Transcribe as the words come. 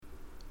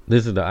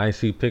This is the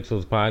IC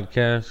Pixels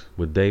podcast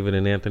with David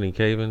and Anthony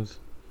Cavins.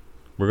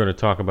 We're going to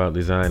talk about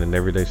design in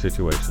everyday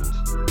situations.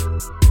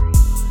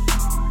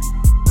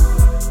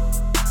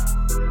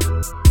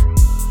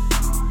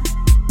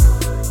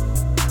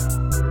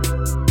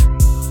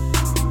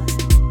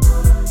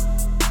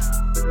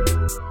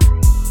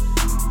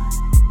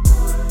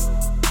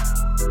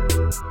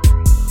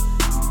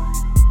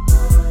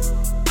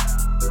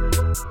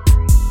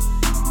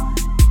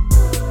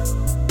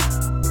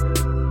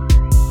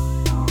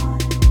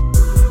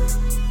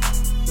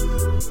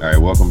 All right,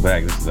 welcome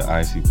back. This is the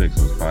IC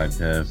Pixels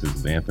podcast. This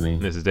is Anthony.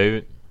 This is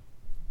David.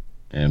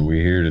 And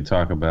we're here to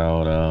talk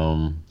about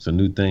some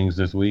new things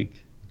this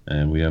week.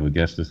 And we have a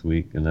guest this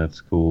week, and that's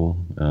cool.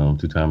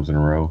 2 times in a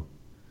row.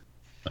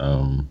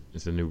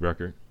 It's a new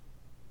record.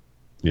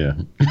 Yeah.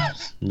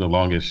 The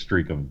longest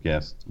streak of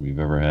guests we've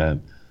ever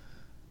had.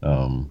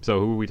 So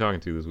who are we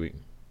talking to this week?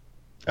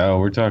 Oh,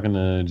 we're talking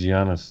to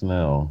Gianna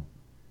Snell.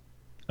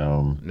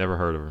 Never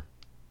heard of her.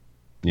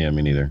 Yeah,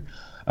 me neither.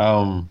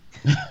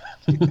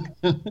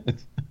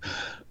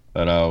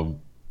 But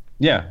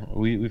yeah,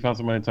 we found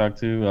somebody to talk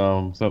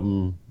to.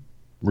 Something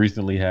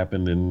recently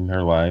happened in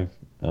her life.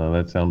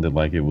 That sounded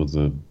like it was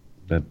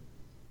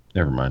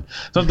never mind.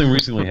 Something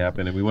recently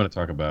happened, and we want to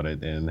talk about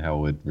it and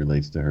how it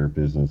relates to her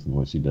business and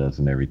what she does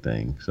and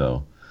everything.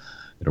 So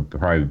it'll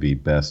probably be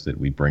best that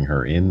we bring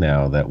her in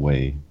now. That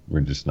way,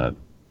 we're just not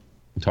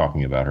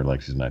talking about her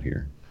like she's not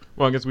here.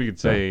 Well, I guess we could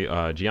say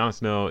Gianna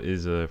Snell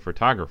is a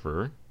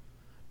photographer.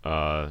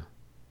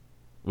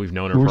 We've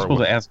known her We're for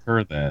supposed to ask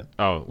her that.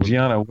 Oh,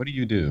 Gianna, what do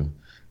you do?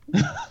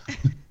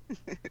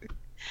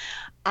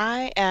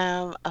 I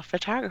am a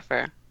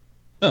photographer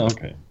Oh,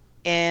 okay.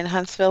 in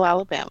Huntsville,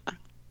 Alabama.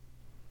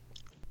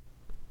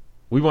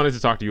 we wanted to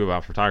talk to you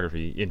about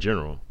photography in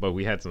general, but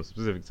we had some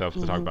specific stuff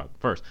to talk about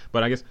first.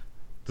 But I guess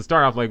to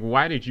start off, like,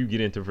 why did you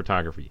get into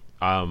photography?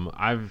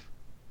 I've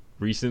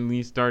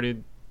recently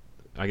started,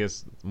 I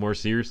guess,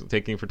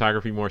 taking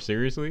photography more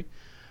seriously.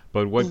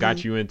 But what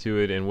got you into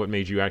it, and what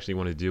made you actually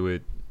want to do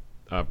it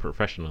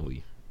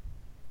professionally?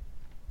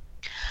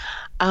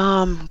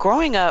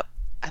 Growing up,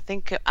 I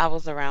think I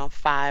was around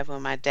 5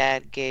 when my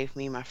dad gave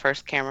me my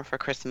first camera for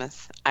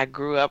Christmas. I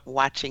grew up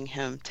watching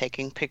him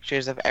taking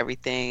pictures of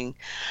everything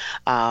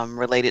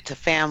related to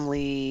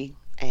family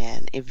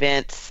and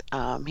events.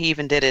 He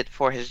even did it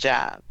for his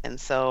job. And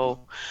so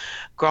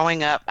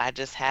growing up, I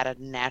just had a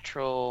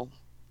natural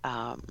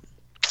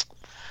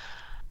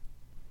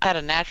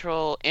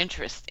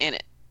interest in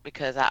it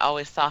because I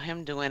always saw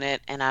him doing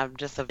it, and I'm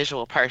just a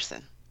visual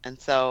person. And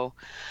so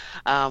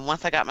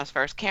once I got my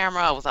first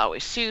camera, I was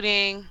always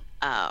shooting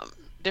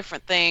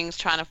different things,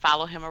 trying to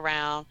follow him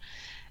around.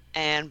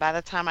 And by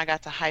the time I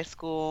got to high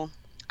school,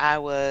 I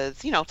was,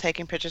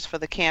 taking pictures for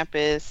the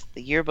campus,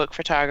 the yearbook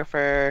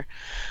photographer.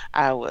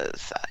 I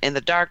was in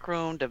the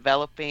darkroom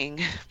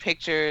developing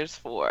pictures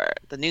for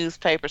the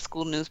newspaper,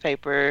 school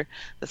newspaper,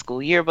 the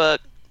school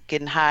yearbook,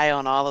 getting high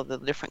on all of the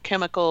different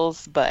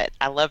chemicals, but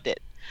I loved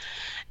it.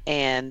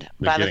 And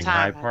by the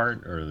time high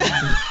part, or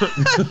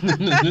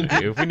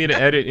If we need to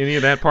edit any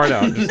of that part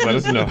out, just let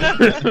us know.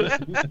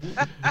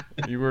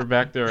 You were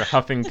back there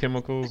huffing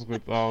chemicals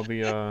with all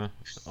the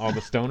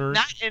stoners.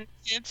 Not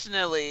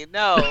intentionally,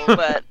 no,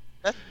 but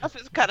that stuff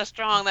is kind of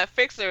strong. That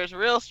fixer is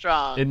real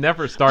strong. It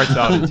never starts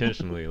out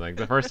intentionally. Like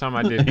the first time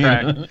I did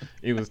crack,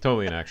 it was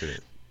totally an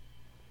accident.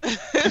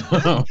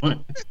 Oh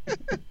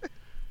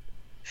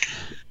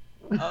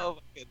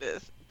my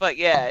goodness. But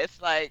yeah,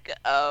 it's like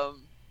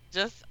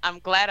I'm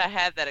glad I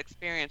had that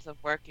experience of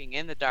working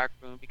in the dark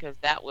room, because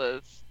that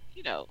was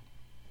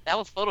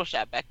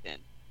Photoshop back then.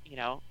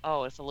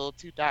 Oh, it's a little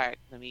too dark.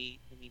 Let me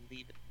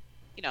leave it.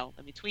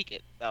 Let me tweak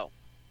it. So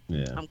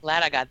yeah. I'm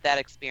glad I got that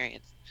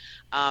experience.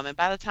 And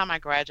by the time I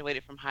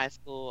graduated from high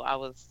school, I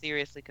was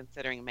seriously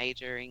considering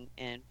majoring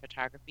in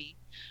photography,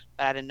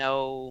 but I didn't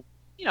know,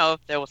 if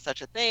there was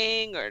such a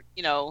thing, or,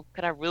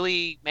 could I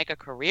really make a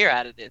career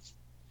out of this?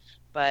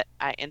 But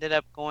I ended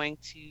up going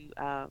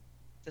to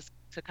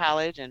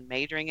college and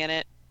majoring in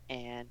it,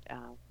 and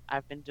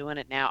I've been doing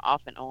it now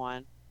off and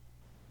on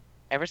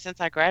ever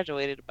since I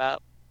graduated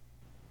about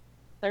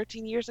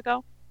 13 years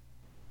ago.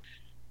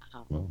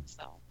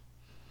 So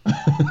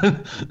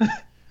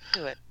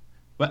do it.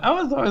 But I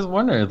was always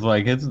wondering, it's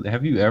like,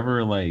 have you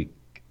ever,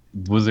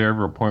 was there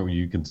ever a point where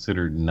you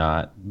considered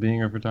not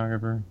being a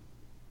photographer?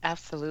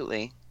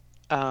 Absolutely.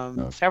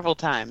 Several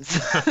times.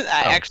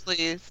 I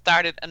actually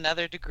started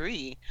another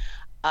degree,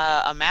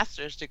 a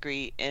master's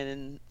degree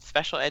in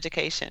special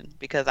education,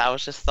 because I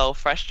was just so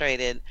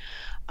frustrated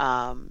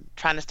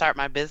trying to start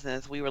my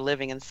business. We were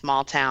living in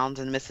small towns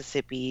in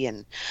Mississippi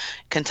and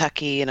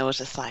Kentucky, and it was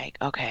just like,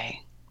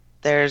 okay,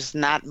 there's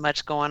not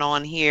much going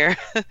on here.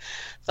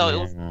 So it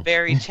was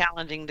very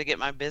challenging to get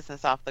my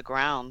business off the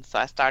ground. So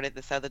I started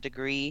this other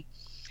degree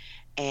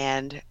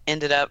and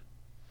ended up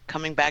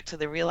coming back to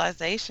the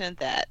realization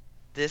that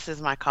this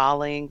is my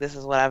calling. This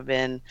is what I've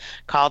been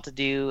called to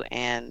do,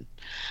 and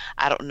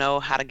I don't know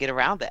how to get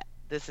around that.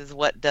 This is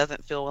what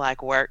doesn't feel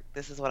like work.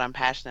 This is what I'm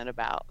passionate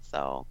about.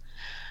 So,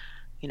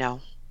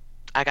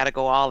 I got to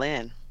go all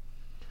in.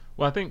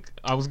 Well, I think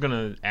I was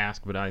gonna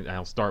ask, but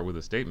I'll start with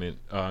a statement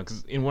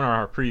because in one of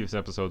our previous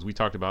episodes we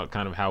talked about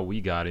kind of how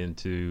we got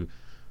into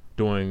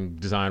doing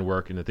design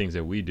work and the things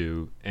that we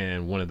do,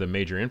 and one of the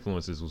major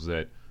influences was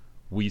that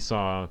we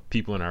saw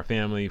people in our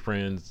family,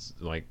 friends,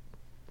 like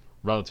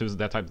relatives,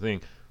 that type of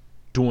thing,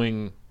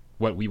 doing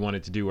what we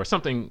wanted to do or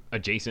something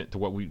adjacent to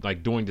what we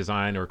like, doing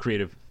design or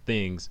creative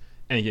things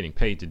and getting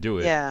paid to do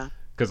it. Yeah.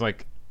 Because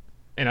like,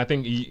 and I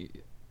think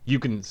you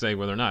can say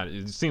whether or not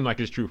it seemed like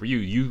it's true for you.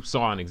 You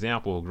saw an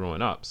example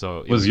growing up,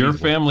 so was your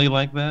family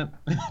like that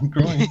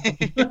growing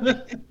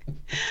up?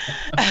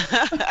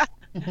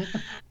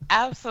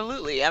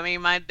 Absolutely. I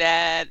mean, my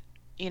dad,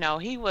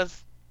 he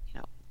was,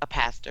 a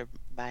pastor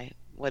by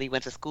what he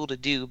went to school to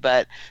do,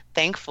 but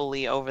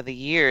thankfully over the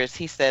years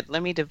he said,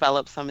 let me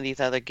develop some of these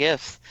other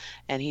gifts,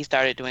 and he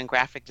started doing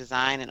graphic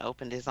design and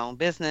opened his own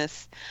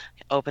business,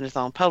 opened his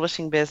own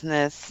publishing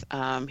business.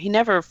 He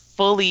never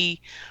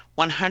fully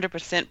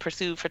 100%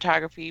 pursued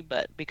photography,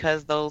 but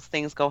because those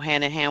things go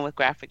hand in hand with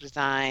graphic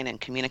design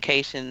and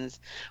communications,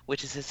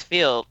 which is his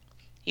field,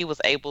 he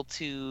was able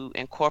to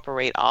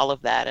incorporate all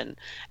of that and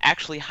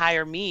actually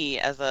hire me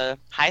as a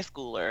high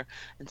schooler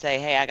and say,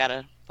 hey, I got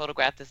to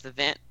photograph this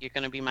event. You're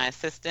going to be my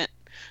assistant.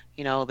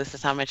 This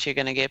is how much you're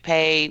going to get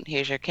paid.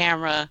 Here's your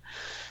camera.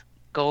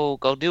 Go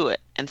do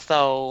it. And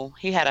so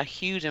he had a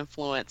huge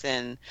influence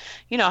in,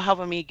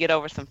 helping me get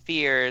over some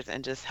fears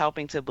and just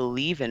helping to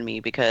believe in me,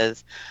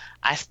 because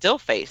I still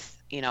face,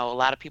 a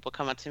lot of people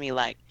come up to me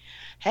like,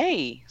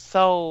 hey,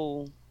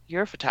 so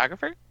you're a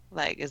photographer?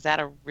 Like, is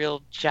that a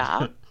real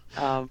job?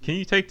 Can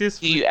you take this?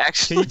 Do you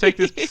actually? Can you take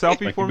this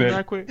selfie for me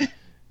right quick?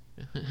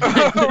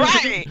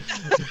 Right.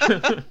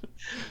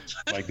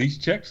 Like, these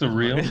checks are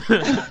real.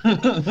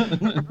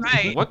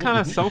 Right. What kind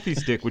of selfie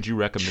stick would you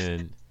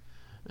recommend?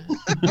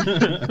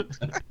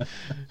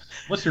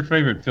 What's your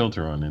favorite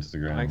filter on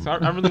Instagram? Like, so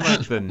I really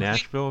like the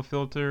Nashville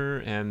filter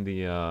and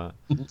the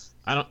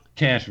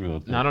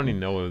Cashville. I don't even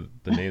know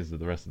the names of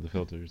the rest of the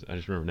filters. I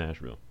just remember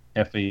Nashville.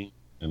 Effie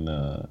and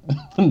no.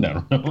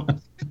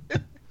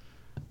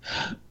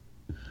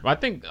 I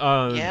think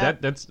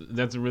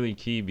that's really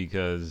key,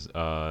 because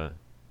I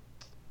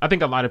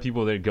think a lot of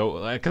people that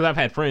go, because I've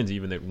had friends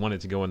even that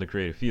wanted to go into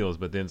creative fields,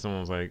 but then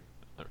someone was like,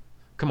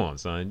 come on,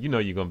 son, you're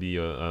going to be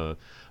a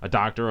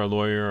doctor, a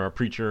lawyer, or a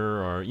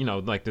preacher, or,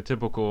 like the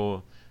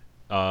typical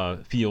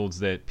fields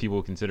that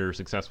people consider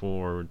successful,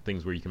 or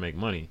things where you can make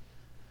money.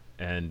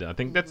 And I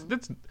think that's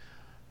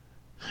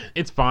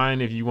it's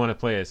fine if you want to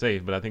play it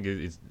safe, but I think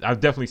I've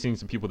definitely seen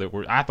some people that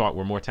I thought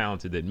were more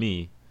talented than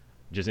me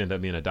just end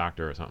up being a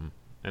doctor or something.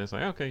 And it's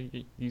like,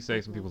 okay, you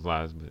save some people's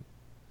lives, but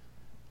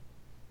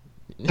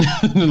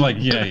like,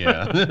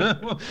 yeah.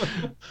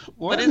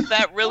 But is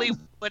that really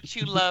what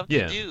you love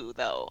to do,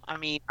 though? I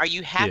mean, are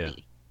you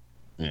happy?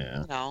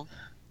 Yeah. No.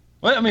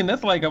 Well, I mean,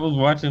 that's like, I was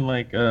watching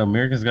like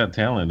America's Got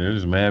Talent.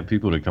 There's mad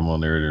people that come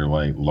on there. They're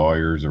like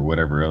lawyers or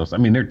whatever else. I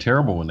mean, they're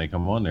terrible when they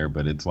come on there,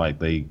 but it's like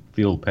they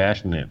feel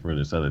passionate for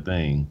this other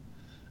thing.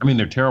 I mean,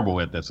 they're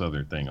terrible at this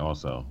other thing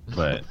also,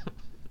 but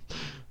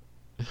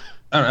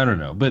I don't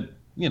know. But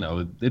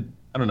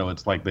I don't know.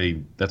 It's like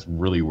that's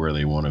really where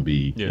they want to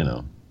be,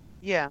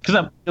 Yeah.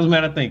 Because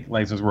man, I think,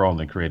 like, since we're all in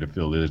the creative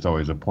field, there's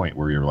always a point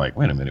where you're like,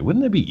 wait a minute,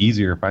 wouldn't it be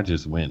easier if I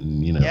just went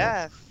and,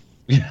 Yes.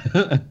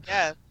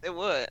 Yes, it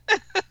would.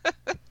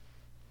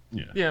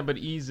 Yeah, but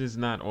ease is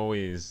not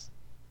always,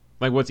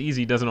 like, what's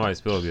easy doesn't always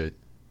feel good.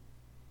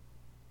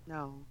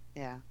 No.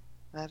 Yeah.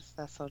 That's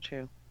so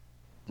true.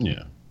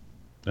 Yeah.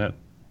 Never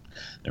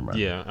mind.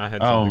 Yeah, I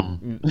had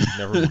something.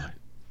 Never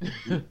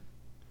mind.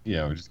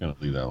 Yeah, we're just gonna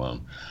leave that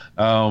alone.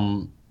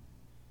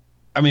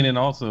 I mean, and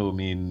also,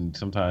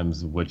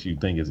 sometimes what you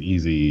think is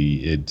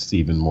easy, it's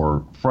even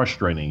more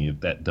frustrating if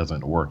that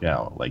doesn't work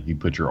out. Like, you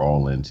put your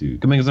all into,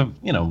 because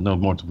I've, know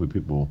multiple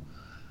people,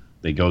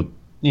 they go,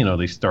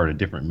 they start a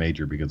different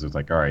major because it's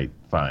like, all right,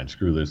 fine,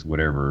 screw this,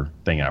 whatever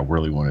thing I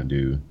really want to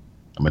do,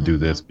 I'm gonna do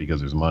this because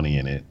there's money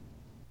in it.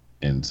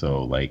 And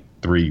so, like,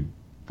 3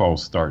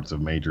 false starts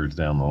of majors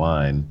down the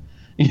line,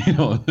 it's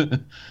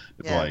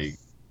like,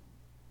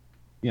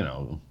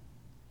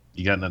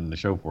 you got nothing to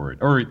show for it.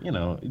 Or,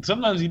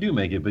 sometimes you do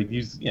make it, but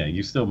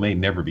you still may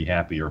never be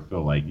happy or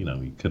feel like,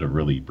 you could have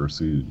really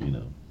pursued,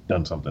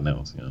 done something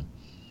else,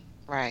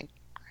 Right.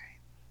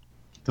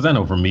 Because I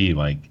know for me,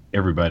 like,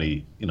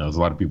 everybody, there's a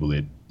lot of people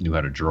that knew how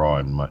to draw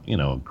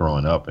and,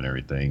 growing up and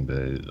everything,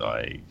 that,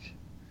 like,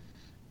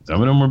 some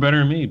of them were better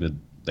than me, but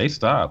they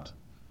stopped.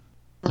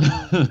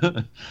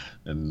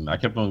 And I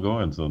kept on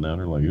going, so now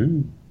they're like,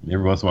 ooh.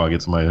 Every once in a while I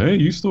get somebody, hey,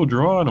 you still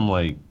draw? And I'm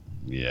like,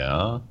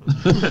 yeah.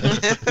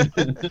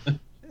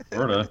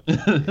 Sorta.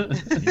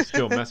 You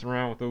still messing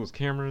around with those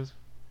cameras?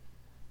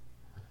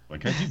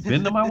 Like, have you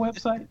been to my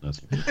website?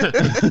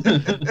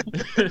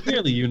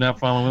 Clearly you're not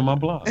following my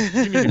blog.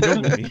 You need to go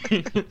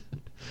with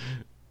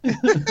me.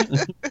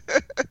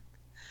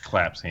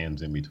 Claps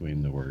hands in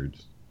between the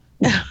words.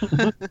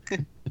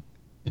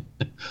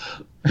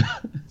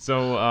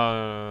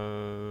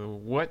 So,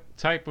 what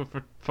type of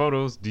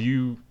photos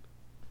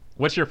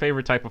what's your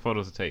favorite type of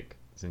photos to take?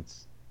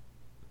 Since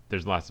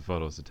there's lots of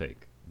photos to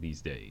take.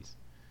 these days?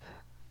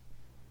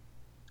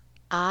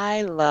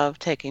 I love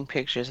taking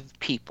pictures of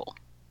people.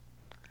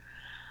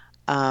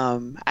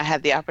 I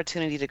had the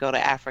opportunity to go to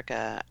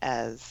Africa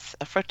as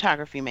a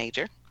photography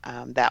major.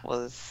 That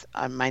was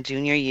my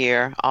junior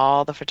year.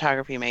 All the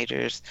photography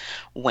majors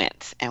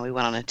went, and we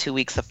went on a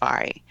 2-week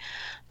safari.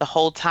 The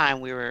whole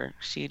time we were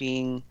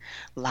shooting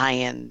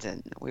lions,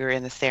 and we were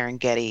in the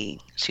Serengeti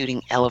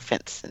shooting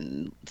elephants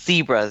and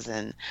zebras.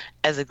 And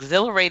as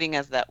exhilarating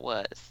as that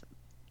was,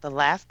 the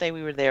last day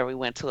we were there, we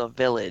went to a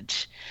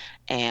village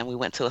and we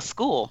went to a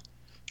school.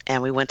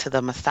 And we went to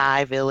the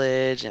Maasai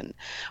village and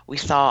we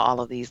saw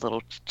all of these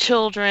little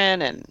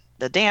children and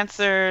the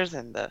dancers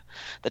and the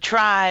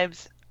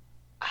tribes.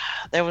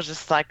 There was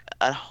just like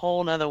a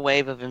whole nother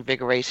wave of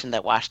invigoration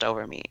that washed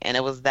over me. And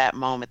it was that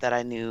moment that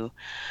I knew,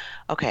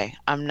 okay,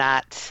 I'm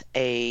not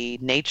a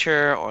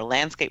nature or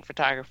landscape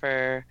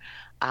photographer.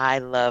 I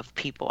love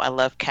people. I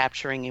love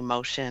capturing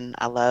emotion.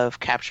 I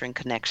love capturing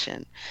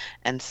connection.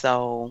 And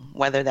so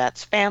whether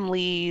that's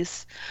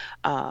families,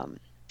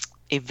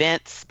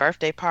 events,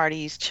 birthday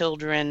parties,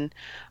 children,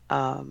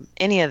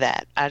 any of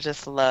that. I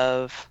just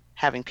love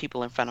having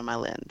people in front of my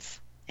lens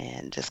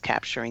and just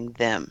capturing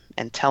them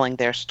and telling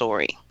their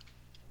story.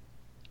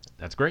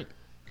 That's great.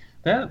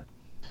 That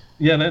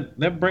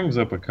brings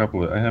up I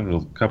have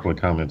a couple of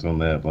comments on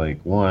that. Like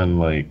one,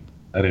 like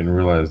I didn't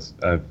realize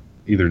I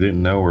either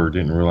didn't know or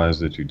didn't realize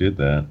that you did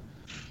that.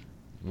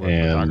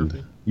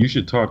 And you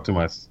should talk to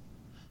my.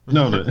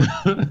 No,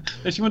 and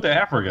she went to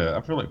Africa.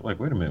 I feel like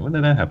wait a minute, when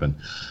did that happen?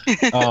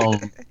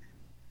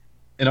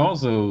 And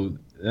also,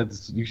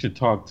 you should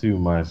talk to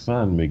my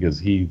son because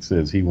he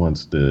says he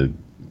wants to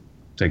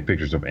take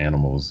pictures of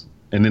animals.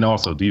 And then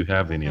also, do you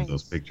have any of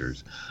those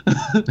pictures?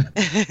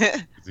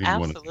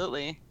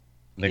 Absolutely.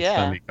 Next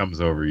time he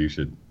comes over, you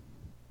should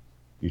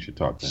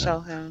talk to him. Show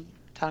him,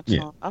 talk to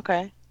him.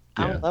 Okay,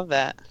 I would love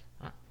that.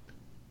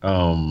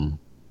 I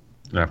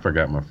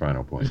forgot my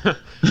final point. I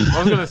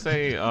was gonna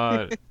say.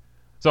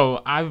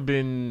 So I've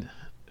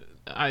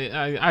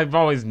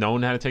always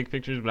known how to take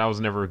pictures, but I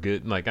was never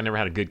I never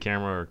had a good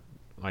camera or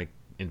like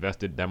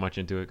invested that much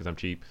into it because I'm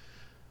cheap.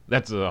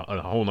 That's a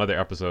whole nother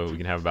episode we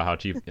can have about how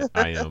cheap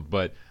I am.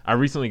 But I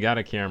recently got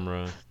a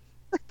camera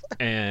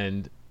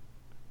and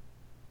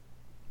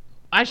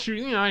I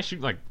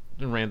shoot like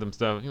random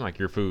stuff, like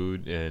your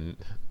food and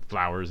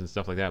flowers and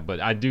stuff like that.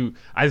 But I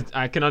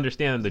can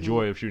understand the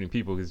joy of shooting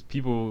people because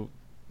people,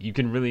 they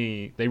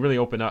really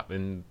open up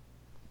and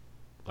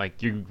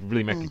like you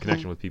really make a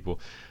connection with people.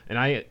 And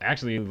I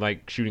actually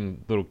like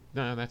shooting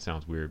that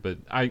sounds weird, but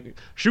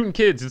shooting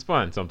kids is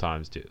fun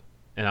sometimes too.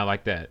 And I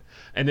like that.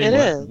 And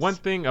then one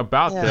thing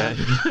about that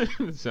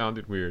it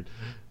sounded weird.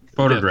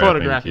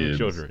 Photographing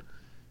children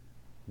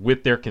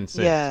with their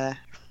consent. Yeah.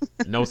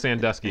 No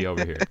Sandusky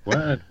over here.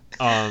 What?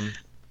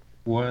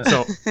 What?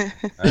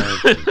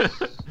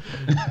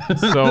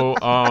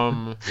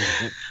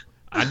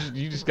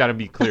 You just got to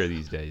be clear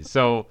these days.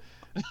 So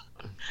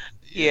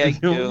yeah, you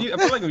do. I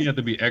feel like you have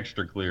to be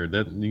extra clear.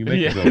 That you make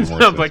it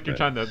sounds like you're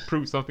trying to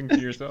prove something to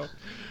yourself.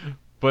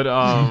 But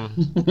I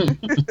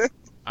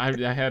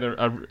had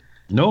a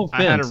no offense,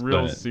 I had a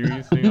real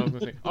serious thing I was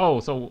gonna say. Oh,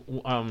 so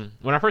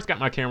when I first got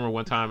my camera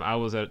one time,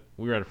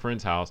 we were at a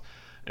friend's house,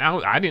 and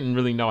I didn't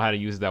really know how to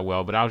use it that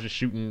well, but I was just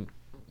shooting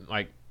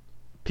like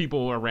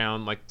people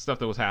around, like stuff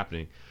that was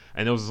happening,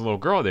 and there was this little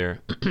girl there,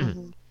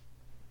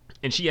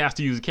 and she asked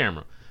to use the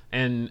camera,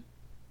 and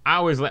I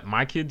always let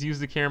my kids use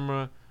the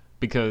camera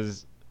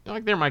because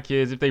like they're my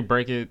kids. If they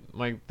break it,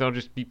 like they'll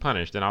just be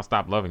punished, and I'll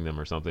stop loving them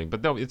or something.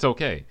 But it's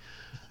okay.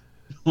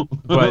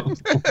 But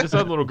this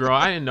other little girl,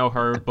 I didn't know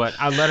her, but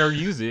I let her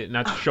use it, and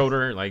I showed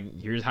her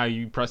like, here's how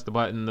you press the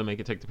button to make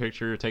it take the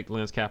picture, take the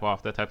lens cap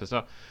off, that type of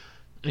stuff.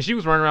 And she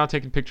was running around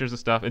taking pictures of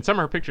stuff, and some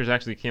of her pictures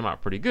actually came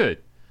out pretty good.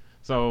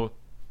 So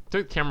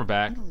took the camera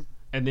back,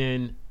 and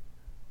then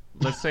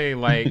let's say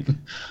like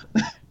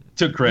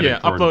took credit. Yeah,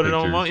 uploaded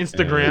on my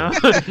Instagram,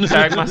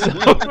 tagged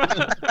myself.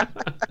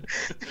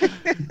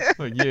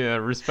 Yeah,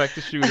 respect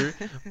the shooter.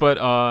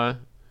 But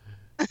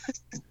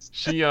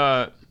she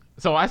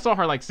so I saw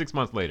her like 6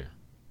 months later.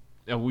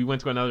 And we went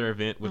to another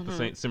event with the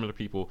same similar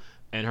people,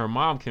 and her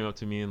mom came up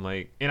to me and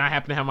I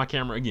happened to have my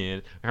camera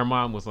again. And her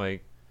mom was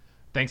like,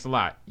 "Thanks a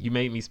lot. You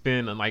made me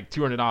spend like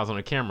 $200 on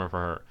a camera for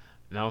her."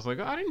 And I was like,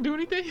 "Oh, I didn't do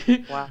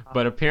anything." Wow.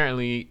 But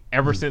apparently,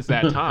 ever since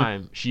that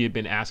time, she had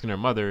been asking her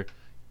mother,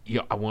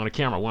 "I want a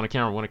camera. I want a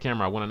camera. I want a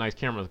camera. I want a nice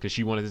camera," because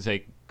she wanted to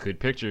take good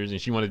pictures and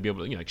she wanted to be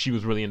able to, like she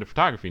was really into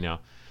photography now.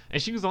 And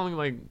she was only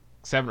like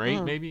 7 or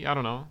 8, maybe. I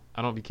don't know.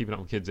 I don't be keeping up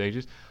with kids'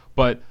 ages,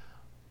 but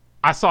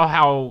I saw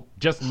how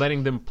just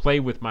letting them play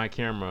with my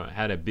camera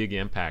had a big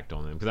impact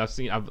on them, because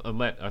I've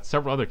let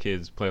several other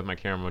kids play with my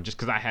camera just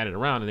because I had it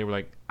around, and they were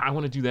like, "I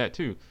want to do that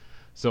too."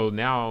 So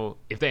now,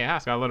 if they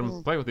ask, I let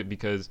them play with it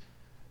because,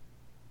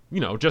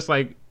 just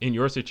like in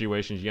your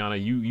situation, Gianna,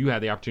 you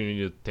had the opportunity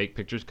to take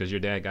pictures because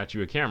your dad got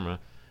you a camera,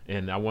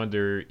 and I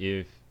wonder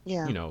if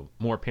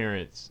more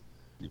parents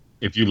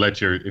If you let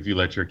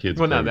your kids.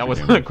 Well, no, that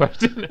wasn't the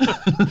question.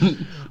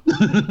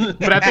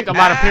 But I think a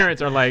lot of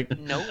parents are like,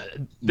 Nope.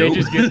 They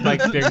just get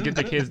get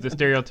the kids the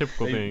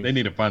stereotypical thing. They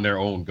need to find their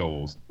own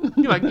goals.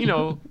 Like,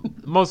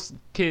 most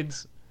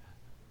kids,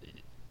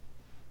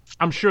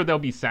 I'm sure they'll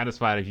be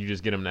satisfied if you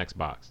just get them an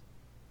Xbox,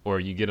 or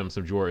you get them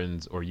some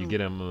Jordans, or you get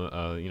them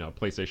a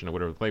PlayStation or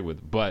whatever to play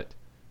with. But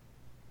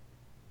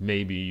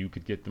maybe you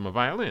could get them a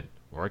violin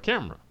or a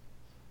camera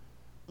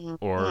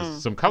or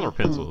some color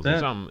pencils or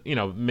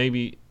something.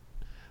 Maybe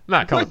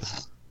not color.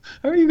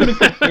 How are you going to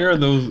compare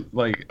those,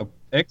 like a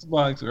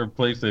Xbox or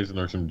PlayStation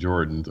or some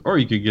Jordans? Or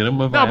you could get them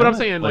a violin. No, but I'm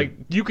saying like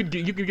you could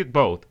get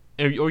both,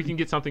 or you can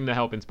get something to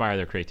help inspire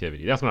their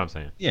creativity. That's what I'm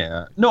saying.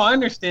 Yeah. No, I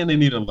understand they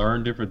need to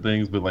learn different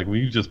things, but like when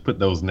you just put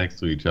those next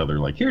to each other,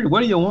 like, here,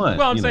 what do you want?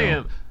 Well, I'm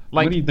saying,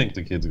 like, what do you think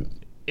the kids?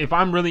 If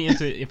I really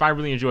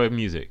enjoy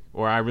music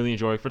or I really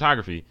enjoy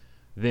photography,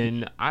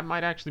 then I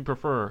might actually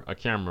prefer a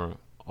camera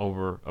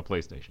over a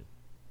PlayStation.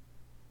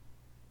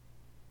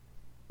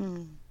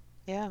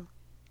 Yeah.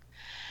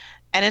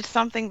 And it's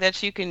something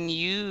that you can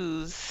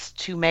use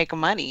to make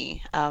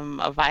money.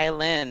 A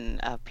violin,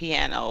 a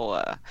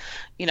piano,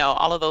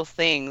 all of those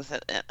things.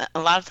 A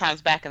lot of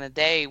times back in the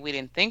day, we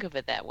didn't think of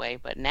it that way,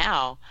 but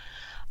now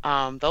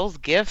those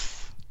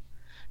gifts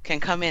can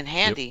come in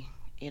handy.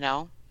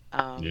 Yeah.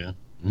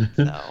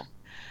 So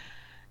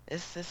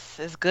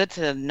it's good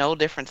to know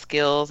different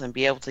skills and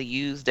be able to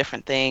use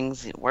different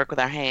things, work with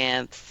our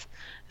hands.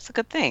 It's a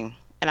good thing.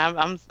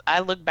 And I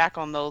look back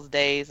on those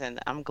days, and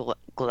I'm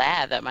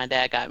glad that my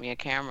dad got me a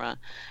camera,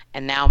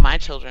 and now my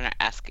children are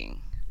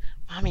asking,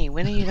 "Mommy,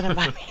 when are you gonna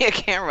buy me a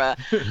camera?"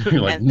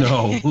 You're like,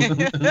 no,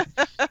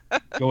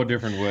 go a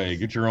different way.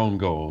 Get your own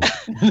goals.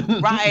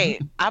 Right.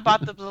 I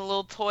bought the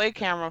little toy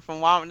camera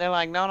from Walmart. They're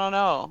like,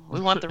 no,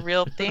 we want the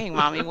real thing,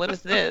 Mommy. What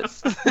is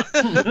this?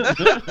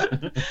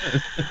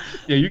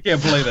 Yeah, you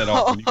can't play that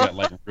off when you got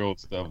like real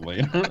stuff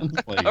later.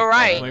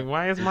 Right. Like,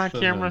 why is my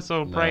camera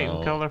so bright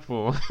and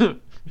colorful?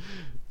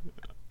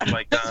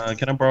 Like,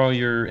 can I borrow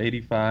your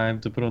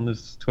 85 to put on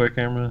this toy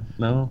camera?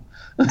 No.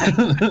 But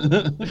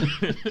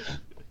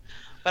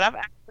I've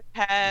actually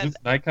had this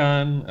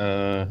Nikon.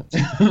 I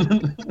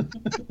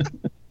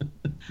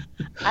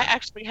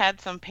actually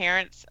had some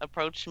parents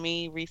approach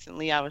me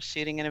recently. I was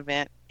shooting an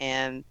event,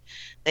 and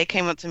they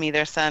came up to me.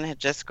 Their son had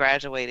just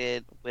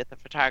graduated with a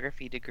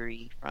photography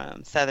degree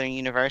from Southern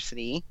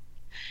University,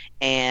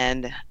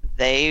 and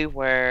they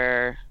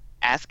were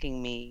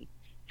asking me,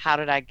 how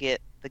did I get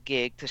the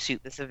gig to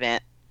shoot this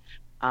event?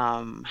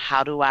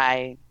 How do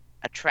I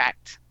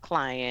attract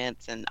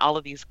clients, and all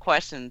of these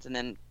questions? And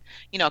then,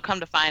 come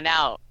to find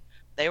out,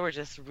 they were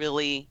just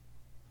really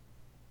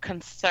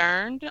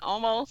concerned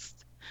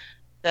almost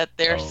that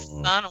their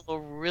son will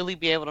really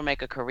be able to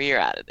make a career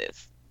out of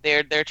this.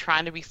 They're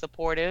trying to be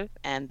supportive,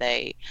 and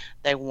they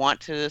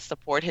want to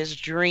support his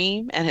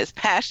dream and his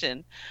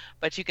passion,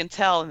 but you can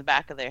tell in the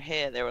back of their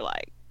head they were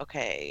like,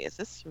 okay, is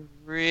this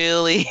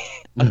really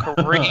a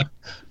career?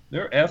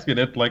 They're asking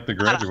at like the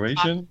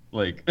graduation,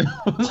 like.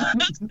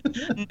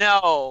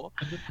 No,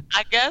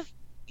 I guess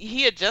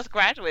he had just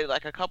graduated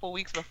like a couple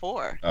weeks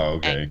before. Oh,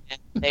 okay. And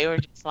they were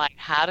just like,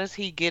 how does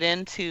he get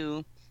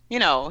into?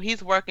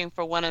 He's working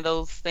for one of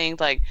those things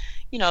like,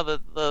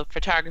 the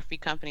photography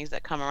companies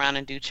that come around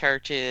and do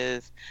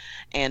churches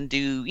and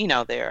do,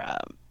 their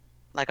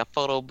like a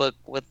photo book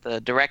with the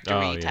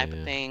directory type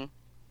of thing.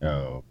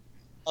 Oh.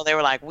 So they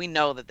were like, we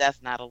know that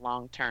that's not a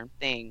long-term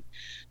thing.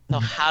 So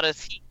how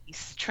does he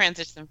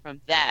transition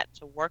from that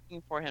to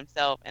working for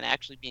himself and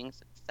actually being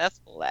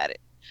successful at it?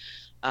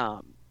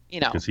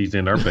 Because he's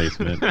in our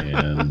basement,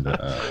 and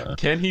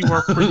can he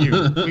work for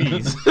you,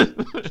 please?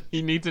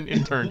 He needs an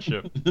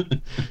internship.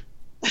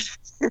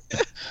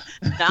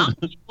 Now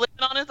he's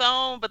living on his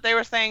own, but they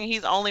were saying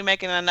he's only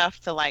making enough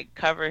to like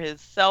cover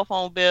his cell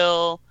phone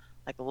bill,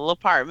 like a little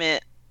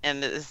apartment,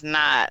 and it's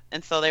not.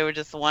 And so they were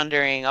just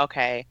wondering,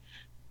 okay,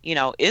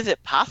 is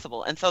it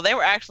possible? And so they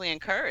were actually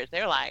encouraged.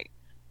 They're like,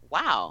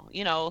 wow,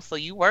 so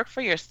you work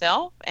for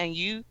yourself and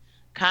you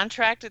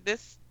contracted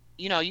this.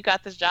 You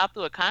got this job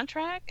through a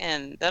contract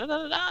and da da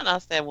da da. And I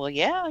said, well,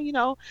 yeah,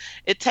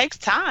 it takes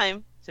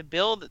time to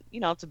build,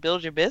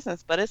 your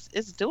business, but it's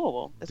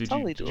doable. It's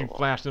totally doable. Did you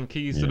flash them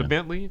keys to the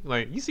Bentley?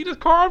 Like, you see this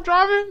car I'm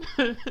driving?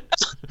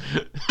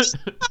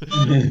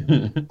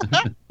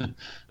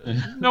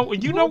 No,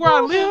 you know where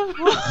I live?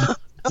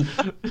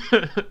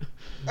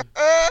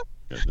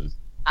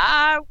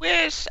 I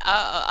wish.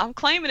 I'm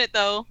claiming it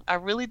though. I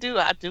really do.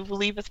 I do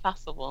believe it's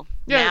possible.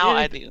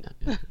 I do.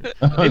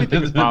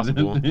 Anything is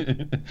possible.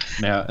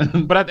 Now,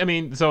 but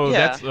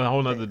that's a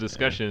whole nother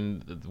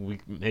discussion.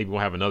 Maybe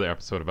we'll have another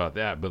episode about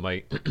that. But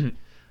like,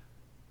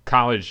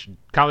 college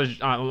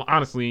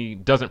honestly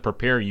doesn't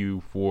prepare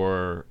you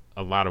for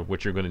a lot of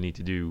what you're going to need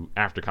to do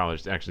after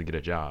college to actually get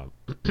a job.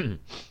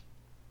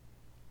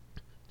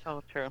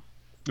 So true.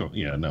 Oh,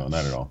 yeah, no,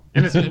 not at all.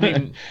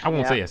 And I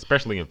won't say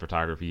especially in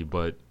photography,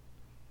 but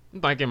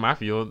like in my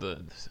field,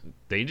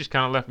 they just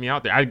kind of left me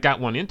out there. I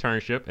got one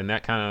internship, and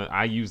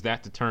I used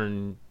that to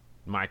turn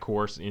my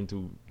course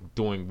into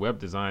doing web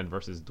design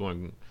versus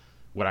doing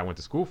what I went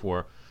to school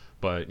for.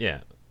 But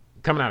yeah,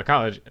 coming out of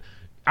college,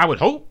 I would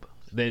hope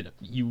that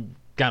you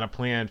got a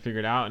plan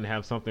figured out and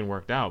have something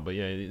worked out. But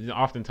yeah,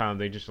 oftentimes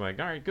they just like,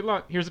 all right, good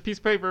luck. Here's a piece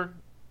of paper,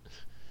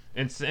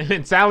 and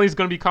Sally's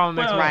gonna be calling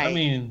next week. I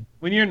mean,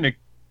 when you're in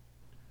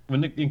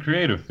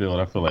creative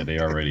field, I feel like they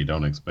already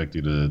don't expect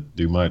you to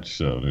do much,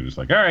 so they're just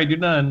like, all right, you're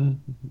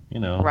done.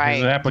 Here's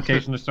an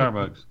application to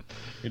Starbucks.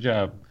 Good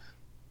job.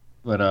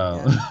 But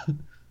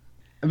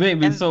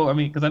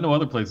because I know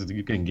other places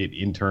you can get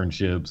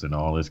internships and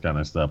all this kind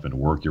of stuff and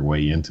work your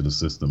way into the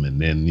system, and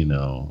then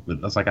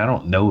it's like I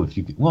don't know if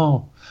you can.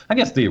 Well, I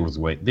guess there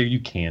you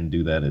can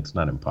do that. It's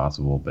not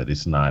impossible, but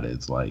it's not.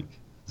 It's like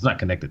it's not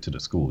connected to the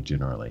school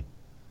generally.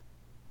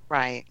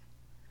 Right.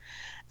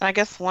 And I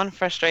guess one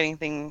frustrating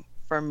thing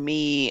for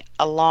me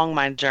along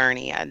my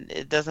journey,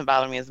 it doesn't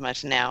bother me as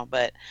much now,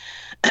 but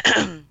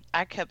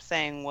I kept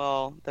saying,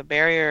 well, the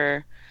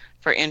barrier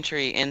for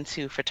entry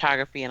into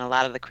photography and a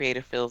lot of the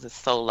creative fields is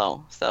so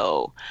low.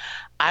 So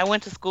I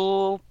went to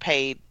school,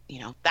 paid,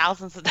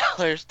 thousands of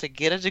dollars to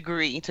get a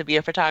degree to be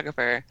a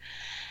photographer.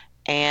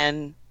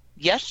 And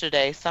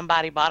yesterday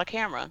somebody bought a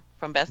camera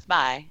from Best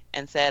Buy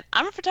and said,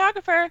 I'm a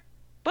photographer,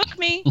 book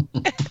me.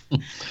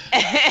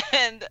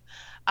 And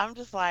I'm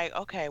just like,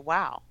 okay,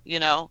 wow,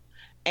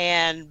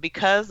 and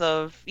because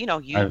of,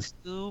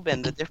 YouTube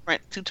and the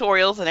different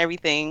tutorials and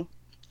everything,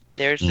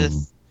 there's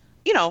just,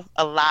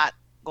 a lot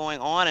going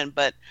on.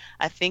 But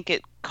I think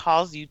it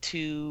calls you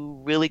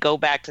to really go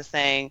back to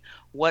saying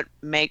what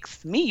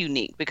makes me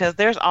unique, because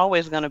there's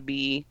always going to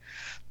be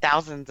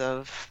thousands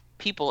of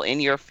people in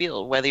your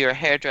field, whether you're a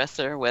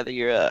hairdresser, whether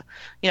you're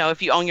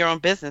if you own your own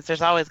business,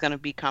 there's always going to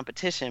be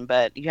competition,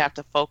 but you have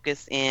to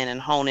focus in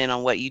and hone in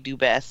on what you do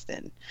best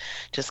and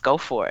just go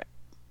for it.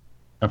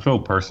 I feel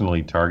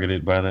personally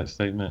targeted by that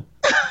statement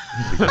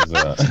because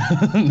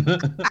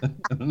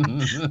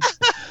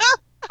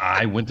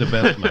I went to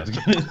Best Buy.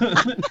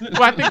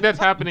 Well, I think that's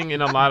happening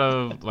in a lot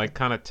of like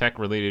kind of tech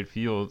related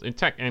fields, in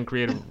tech and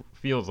creative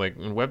fields, like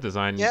in web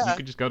design. You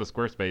could just go to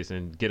Squarespace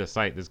and get a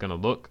site that's going to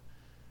look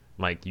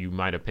like you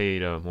might have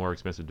paid a more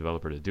expensive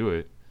developer to do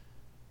it.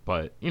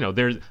 But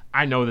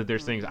I know that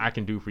there's things I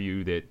can do for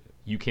you that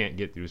you can't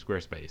get through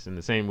Squarespace. And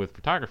the same with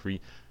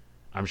photography.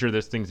 I'm sure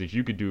there's things that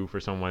you could do for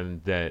someone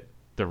that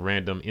the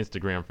random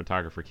Instagram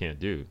photographer can't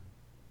do.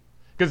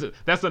 Because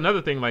that's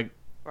another thing, like,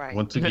 right.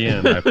 Once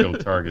again, I feel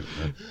targeted.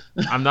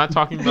 I'm not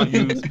talking about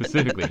you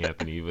specifically,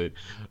 Anthony, but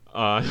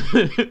because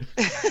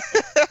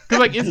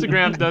like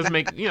Instagram does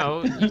make, you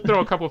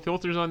throw a couple of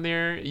filters on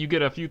there, you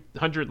get a few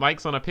hundred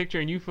likes on a picture,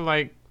 and you feel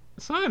like,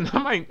 son,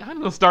 I'm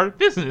gonna start a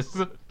business.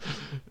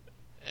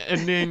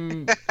 And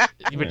then,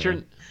 but you're.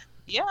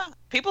 Yeah,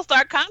 people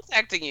start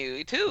contacting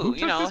you too.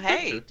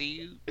 Hey,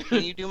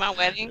 can you do my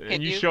wedding?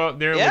 And you show up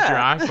there with your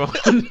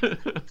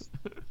iPhone.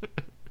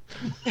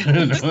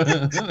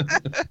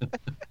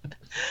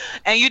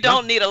 And you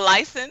don't need a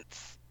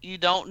license. You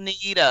don't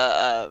need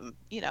No.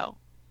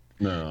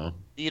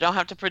 You don't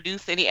have to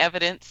produce any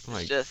evidence.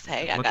 Like, just,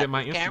 hey, I look got at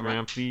my this Instagram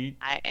camera. feed.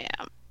 I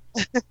am.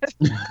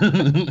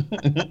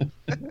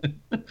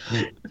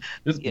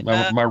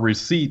 My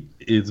receipt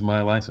is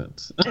my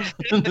license.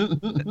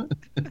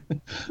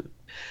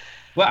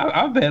 Well,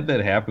 I've had that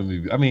happen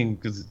to me. I mean,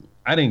 because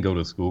I didn't go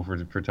to school for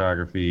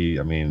photography.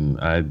 I mean,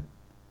 I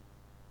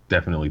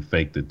definitely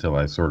faked it till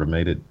I sort of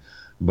made it,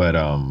 but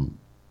and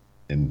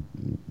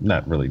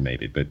not really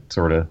made it, but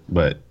sort of.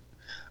 But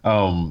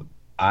I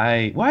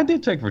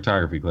did take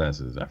photography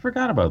classes. I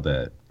forgot about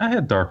that. I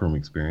had darkroom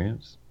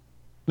experience.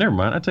 Never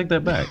mind. I take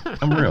that back.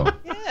 I'm real.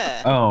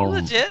 Yeah.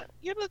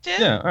 You're legit.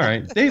 Yeah. All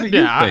right. David,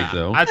 you fake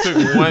though. I took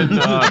one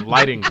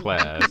lighting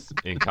class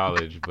in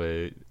college,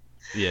 but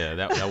yeah,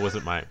 that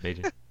wasn't my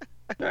major.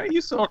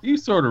 You sort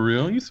of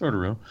real.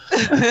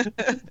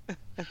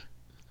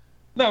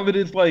 No, but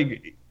it's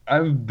like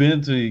I've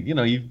been to,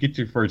 you get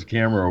your first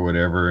camera or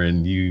whatever,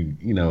 and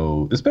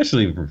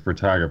especially for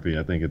photography,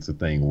 I think it's a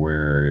thing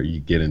where you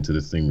get into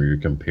this thing where you're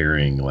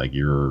comparing like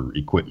your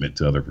equipment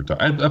to other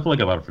photographers. I feel like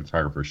a lot of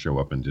photographers show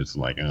up and just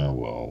like, oh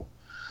well,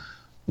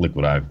 look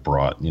what I've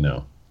brought.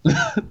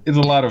 It's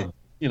a lot of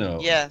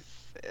Yes,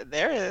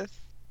 there is.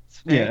 It's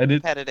very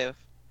competitive.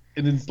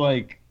 And it's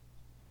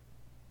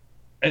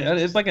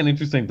like an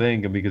interesting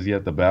thing because you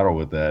have to battle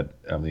with that.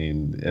 I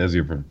mean, as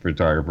your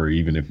photographer,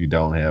 even if you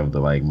don't have the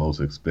like most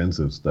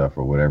expensive stuff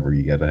or whatever,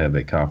 you got to have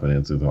that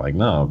confidence. It's like,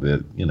 no,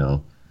 but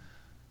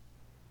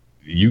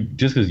you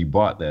just because you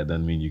bought that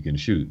doesn't mean you can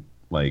shoot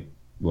like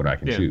what I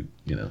can shoot.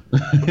 I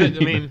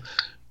mean,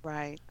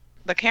 right.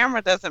 The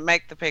camera doesn't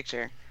make the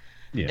picture.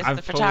 Yeah, it's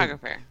the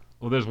photographer.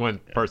 Well, there's one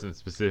person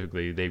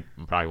specifically. They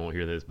probably won't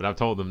hear this, but I've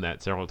told them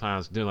that several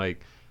times. They're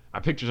like, my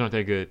pictures aren't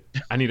that good.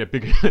 I need a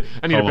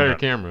better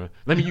camera.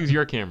 Let me use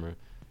your camera.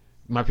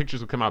 My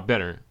pictures will come out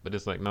better. But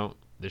it's like, no,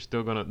 they're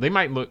still they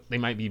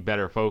might be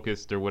better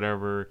focused or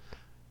whatever.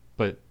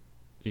 But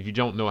if you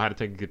don't know how to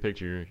take a good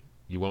picture,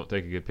 you won't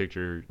take a good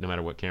picture no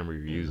matter what camera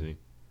you're using.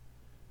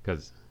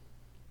 Because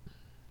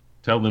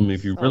tell them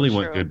if you really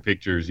want good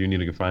pictures, you need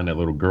to find that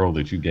little girl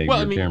that you gave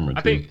your camera to.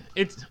 I think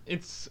it's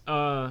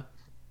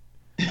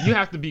you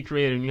have to be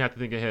creative and you have to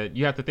think ahead.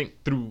 You have to think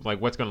through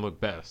like what's gonna look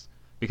best.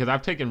 Because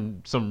I've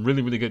taken some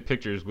really, really good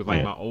pictures with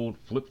like my old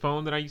flip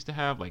phone that I used to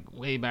have like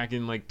way back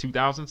in like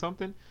 2000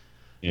 something.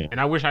 Yeah.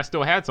 And I wish I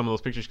still had some of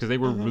those pictures because they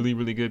were really,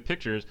 really good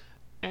pictures.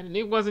 And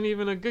it wasn't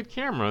even a good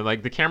camera.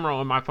 Like the camera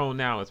on my phone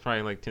now is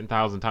probably like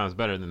 10,000 times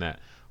better than that.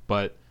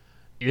 But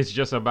it's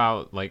just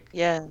about like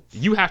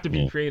you have to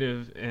be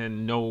creative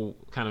and know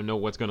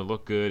what's going to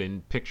look good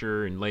and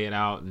picture and lay it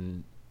out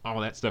and all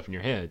that stuff in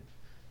your head.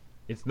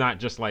 It's not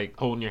just like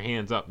holding your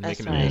hands up and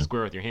making a little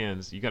square with your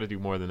hands. You got to do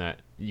more than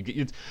that.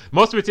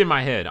 Most of it's in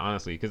my head,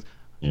 honestly, because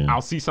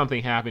I'll see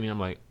something happening and I'm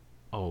like,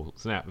 oh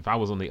snap! If I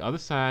was on the other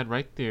side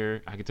right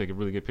there, I could take a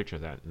really good picture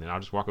of that, and then I'll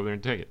just walk over there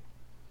and take it.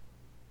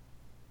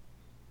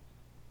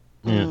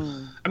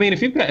 Yeah, I mean,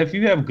 if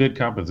you have good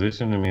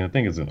composition, I mean, I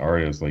think as an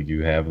artist, like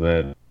you have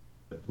that.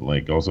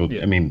 Like also,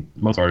 I mean,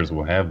 most artists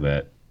will have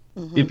that.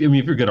 If you're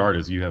a good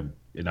artist, you have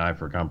an eye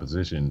for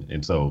composition,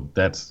 and so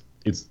that's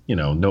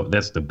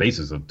the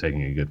basis of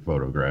taking a good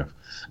photograph.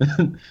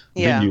 Then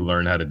you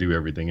learn how to do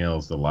everything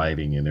else, the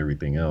lighting and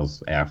everything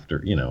else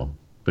after,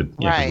 But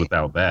 'cause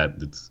without that,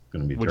 it's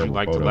going to be. Would terrible you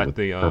like photo to let with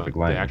the perfect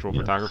lighting, actual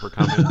photographer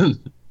comment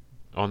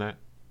on that?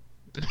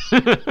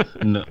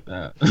 No,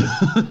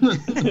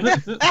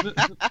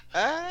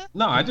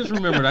 no, I just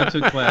remembered I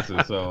took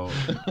classes, so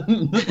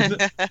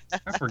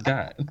I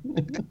forgot.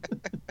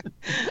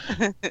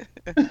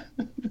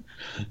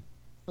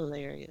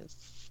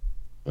 Hilarious.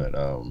 But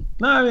no,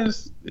 I mean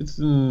it's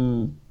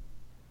an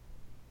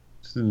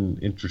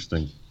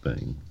interesting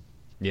thing.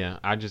 Yeah,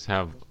 I just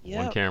have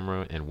one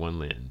camera and one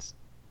lens,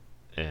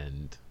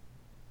 and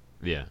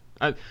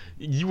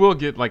you will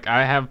get like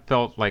I have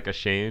felt like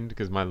ashamed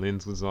because my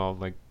lens was all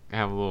like I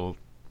have a little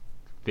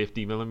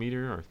 50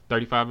 millimeter or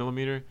 35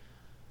 millimeter,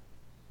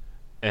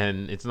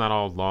 and it's not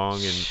all long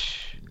and.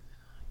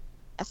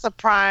 That's a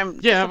prime.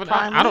 Yeah, but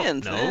I don't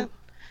lens, know. man.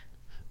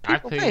 I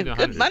People paid pay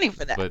good money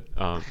for that. But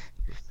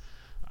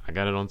I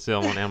got it on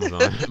sale on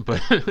Amazon.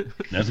 But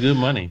that's good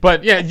money.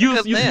 But yeah,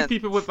 you see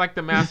people with like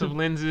the massive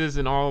lenses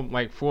and all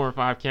like 4 or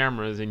 5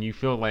 cameras, and you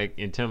feel like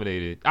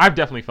intimidated. I've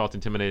definitely felt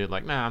intimidated.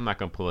 Like, nah, I'm not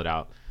gonna pull it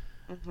out.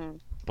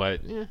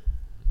 But yeah,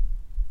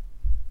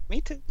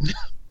 me too.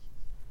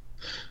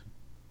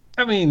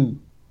 I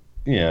mean,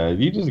 yeah,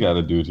 you just got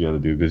to do what you got to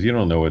do because you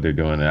don't know what they're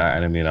doing.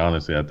 I mean,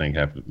 honestly, I think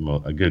a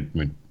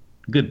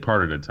good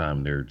part of the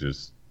time they're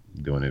just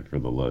doing it for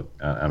the look.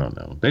 I don't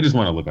know. They just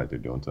want to look like they're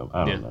doing something.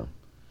 I don't know.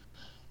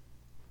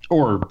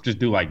 Or just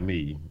do like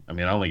me. I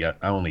mean, I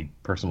only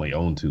personally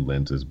own 2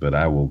 lenses, but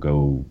I will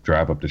go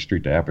drive up the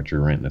street to Aperture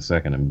Rent in a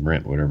second and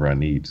rent whatever I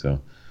need. So.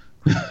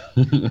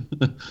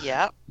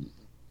 Yep.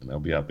 And I'll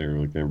be out there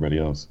like everybody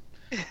else.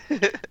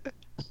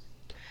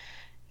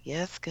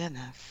 Yes,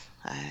 goodness.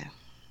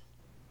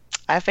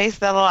 I face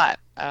that a lot.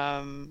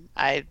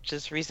 I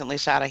just recently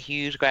shot a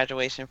huge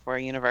graduation for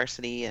a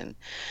university, and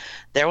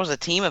there was a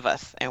team of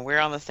us, and we're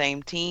on the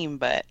same team.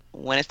 But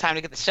when it's time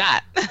to get the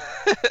shot,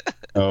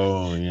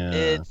 oh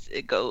yeah,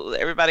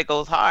 everybody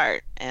goes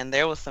hard, and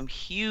there was some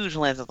huge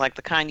lenses, like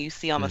the kind you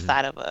see on the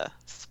side of a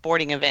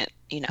sporting event,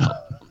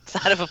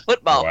 side of a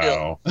football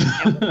field,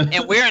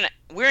 and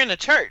we're in a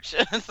church,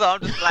 so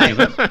I'm just like,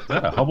 is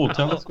that a Hubble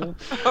telescope?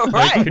 Right?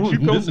 Like, could you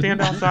go stand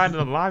outside in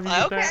the lobby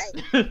with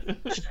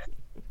that?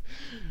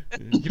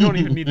 You don't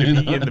even need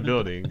to be in the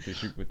building to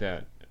shoot with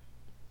that.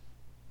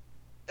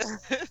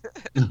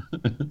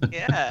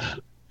 Yeah,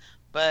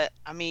 but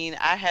I mean,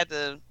 I had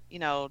to,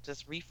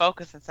 just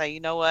refocus and say, you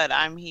know what,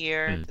 I'm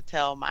here to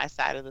tell my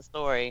side of the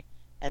story,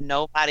 and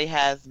nobody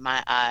has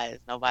my eyes,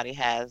 nobody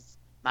has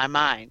my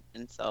mind,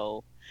 and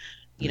so,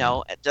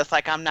 just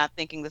like I'm not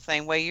thinking the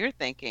same way you're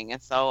thinking,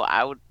 and so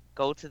I would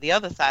go to the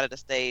other side of the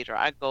stage, or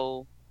I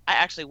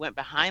actually went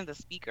behind the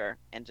speaker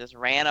and just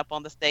ran up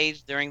on the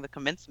stage during the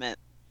commencement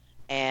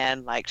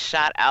and like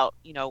shot out,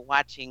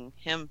 watching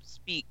him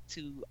speak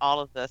to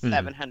all of the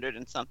 700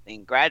 and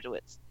something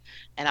graduates.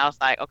 And I was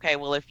like, okay,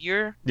 well, if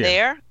you're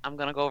there, I'm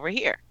going to go over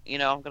here, I'm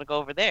going to go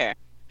over there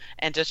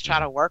and just try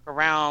to work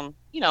around,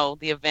 the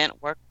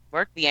event, work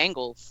the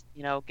angles,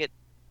 get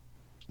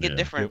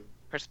different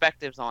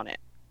perspectives on it.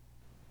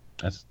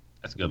 That's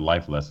a good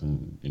life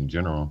lesson in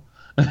general.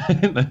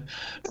 I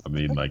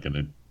mean, like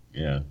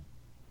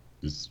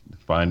just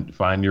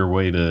find your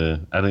way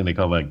to. I think they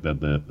call like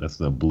that's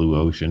the blue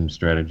ocean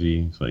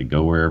strategy. It's like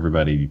go where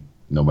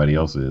nobody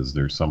else is.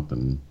 There's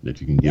something that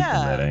you can get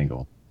from that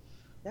angle.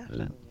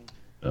 Definitely.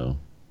 All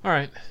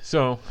right.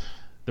 So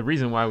the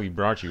reason why we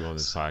brought you on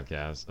this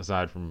podcast,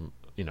 aside from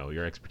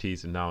your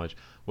expertise and knowledge,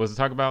 was to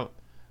talk about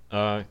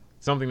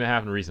something that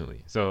happened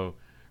recently. So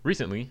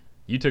recently,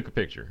 you took a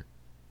picture.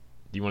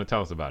 Do you want to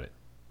tell us about it?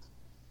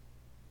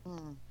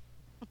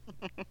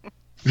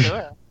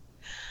 Sure.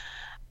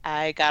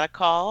 I got a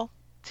call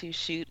to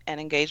shoot an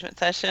engagement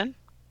session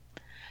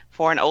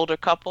for an older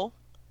couple.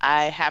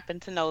 I happen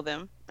to know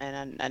them,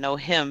 and I know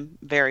him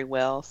very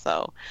well.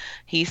 So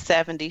he's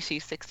 70,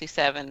 she's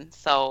 67.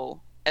 So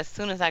as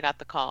soon as I got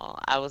the call,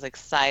 I was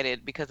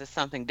excited because it's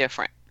something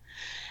different.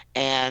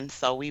 And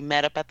so we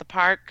met up at the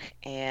park,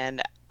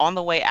 and on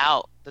the way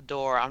out, the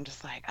door, I'm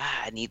just like,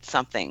 I need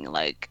something.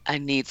 Like, I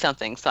need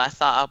something. So I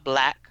saw a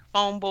black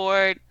foam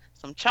board,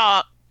 some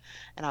chalk,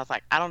 and I was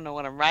like, I don't know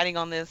what I'm writing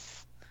on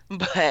this,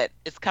 but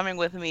it's coming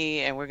with me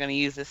and we're going to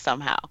use this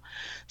somehow.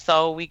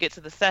 So we get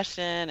to the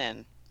session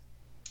and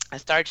I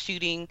started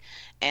shooting,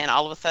 and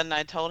all of a sudden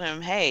I told him,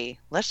 hey,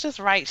 let's just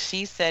write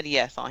 "She Said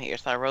Yes" on here.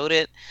 So I wrote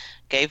it,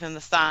 gave him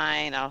the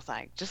sign. I was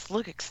like, just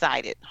look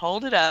excited,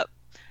 hold it up,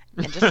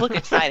 and just look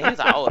excited. He was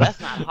like, oh, that's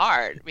not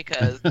hard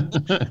because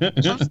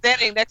I'm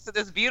standing next to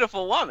this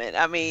beautiful woman.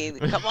 I mean,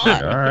 come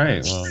on. All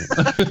right. Well,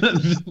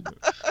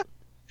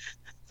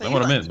 that's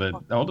what I meant,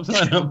 but hold the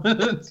sign up.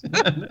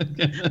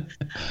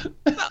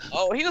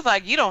 Oh, he was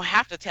like, you don't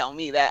have to tell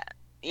me that,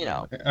 be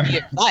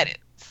excited.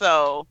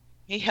 So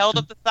he held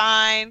up the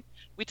sign.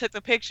 We took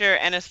the picture,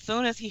 and as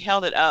soon as he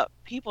held it up,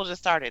 people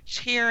just started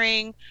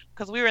cheering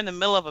because we were in the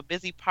middle of a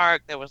busy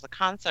park. There was a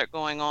concert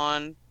going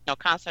on,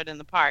 concert in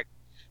the park.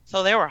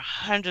 So there were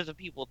hundreds of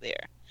people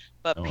there.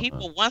 But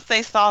people, once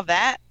they saw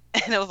that,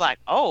 and it was like,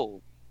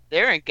 oh,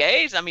 they're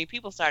engaged. I mean,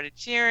 people started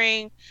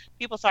cheering.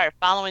 People started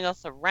following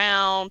us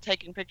around,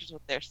 taking pictures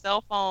with their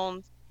cell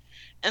phones.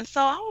 And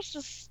so I was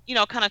just,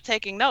 kind of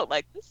taking note.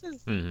 Like, this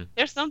is,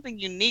 there's something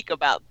unique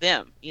about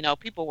them.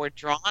 People were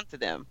drawn to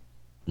them.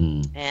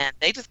 And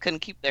they just couldn't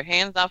keep their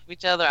hands off of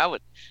each other. I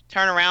would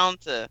turn around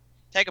to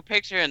take a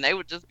picture, and they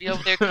would just be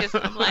over there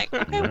kissing. I'm like,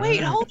 okay,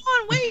 wait, hold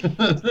on, wait.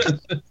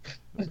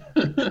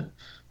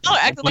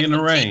 Acting like in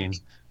the rain.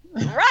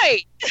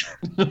 Right.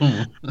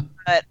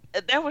 But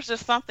there was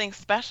just something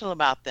special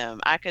about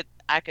them. I could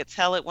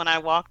tell it when I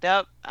walked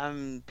up.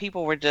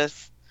 People were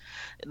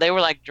they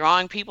were like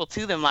drawing people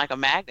to them like a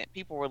magnet.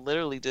 People were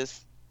literally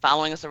just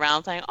following us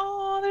around saying,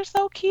 oh, they're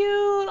so cute.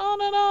 Oh,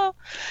 no.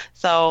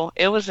 So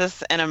it was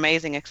just an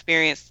amazing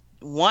experience,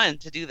 one,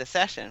 to do the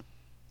session.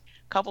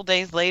 A couple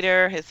days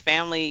later, his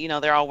family,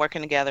 they're all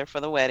working together for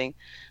the wedding.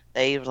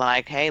 They were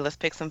like, hey, let's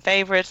pick some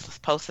favorites. Let's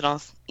post it on,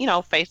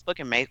 Facebook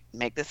and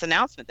make this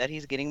announcement that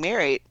he's getting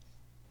married.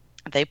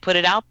 They put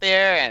it out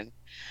there, and,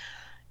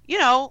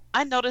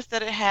 I noticed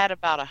that it had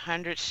about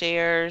 100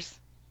 shares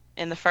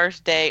in the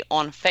first day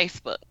on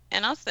Facebook.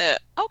 And I said,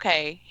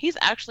 okay, he's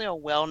actually a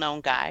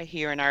well-known guy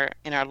here in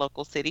our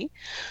local city.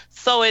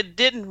 So it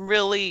didn't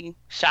really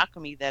shock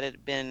me that it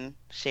had been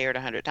shared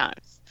 100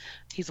 times.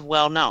 He's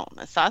well-known.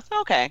 And so I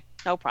said, okay,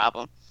 no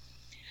problem.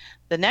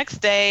 The next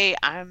day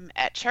I'm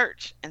at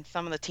church, and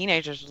some of the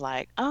teenagers were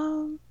like,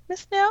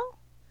 Miss Nell,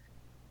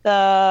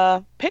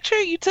 the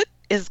picture you took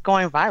is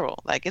going viral.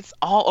 Like, it's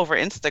all over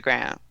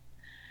Instagram.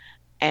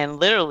 And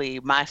literally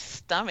my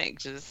stomach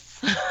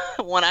just,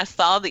 when I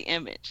saw the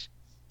image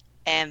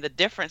and the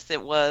difference it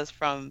was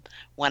from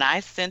when I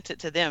sent it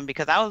to them,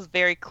 because I was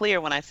very clear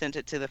when I sent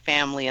it to the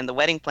family and the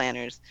wedding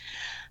planners,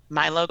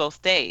 my logo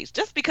stays,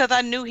 just because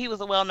I knew he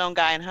was a well-known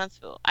guy in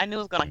Huntsville. I knew it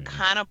was going to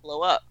kind of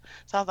blow up.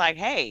 So I was like,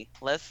 hey,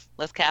 let's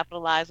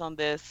capitalize on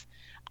this.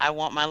 I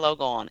want my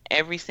logo on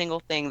every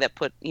single thing that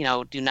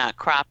do not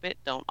crop it,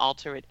 don't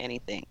alter it,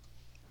 anything.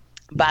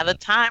 By the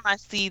time I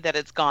see that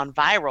it's gone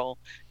viral,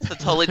 it's a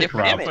totally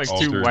different image. Like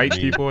two white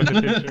people in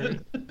the picture.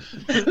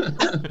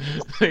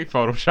 They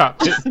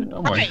photoshopped it.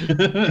 Oh my.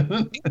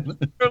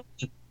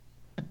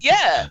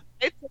 Yeah,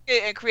 they took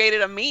it and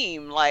created a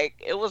meme.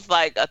 Like, it was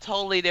like a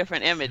totally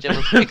different image. It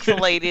was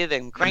pixelated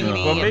and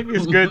grainy. Well, maybe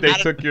it's good they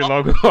took your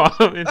logo off.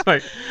 It's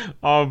like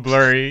all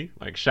blurry,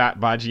 like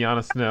shot by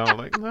Gianna Snell.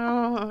 Like,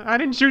 no, I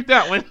didn't shoot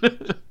that one.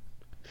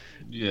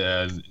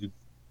 Yeah.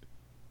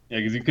 Yeah,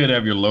 because you could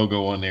have your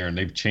logo on there, and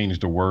they've changed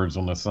the words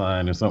on the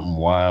sign or something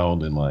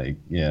wild, and like,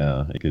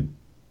 yeah, it could.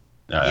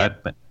 I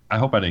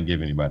hope I didn't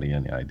give anybody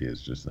any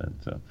ideas just then.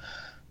 So,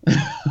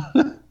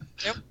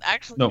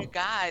 actually, the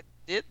guy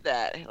did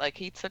that. Like,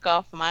 he took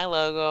off my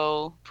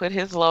logo, put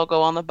his logo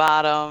on the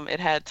bottom.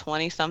 It had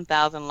 20-some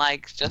thousand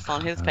likes just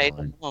on his page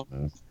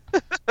alone.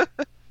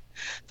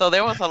 So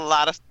there was a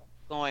lot of stuff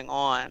going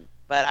on.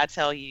 But I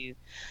tell you,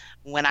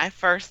 when I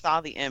first saw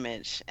the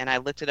image and I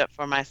looked it up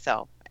for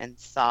myself and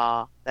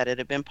saw that it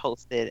had been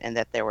posted and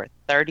that there were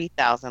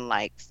 30,000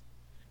 likes,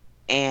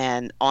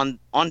 and on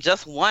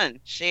just one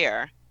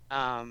share,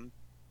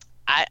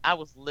 I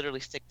was literally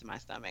sick to my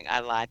stomach. I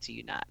lied to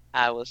you not.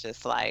 I was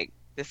just like,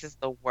 this is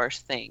the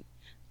worst thing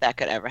that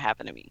could ever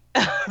happen to me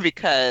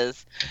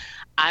because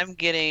I'm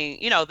getting,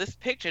 this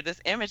picture,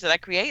 this image that I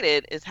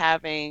created is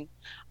having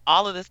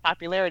all of this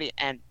popularity,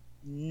 and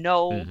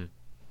nobody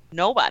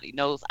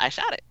knows I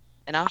shot it.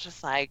 And I was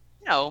just like,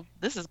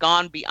 this has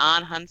gone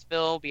beyond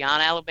Huntsville,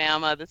 beyond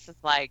Alabama. This is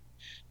like,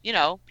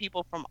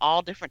 people from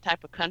all different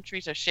type of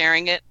countries are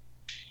sharing it.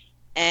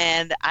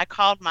 And I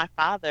called my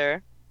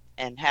father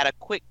and had a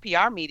quick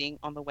PR meeting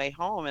on the way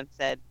home and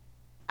said,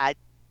 I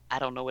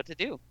don't know what to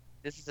do.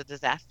 This is a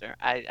disaster.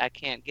 I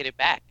can't get it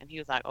back. And he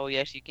was like, oh,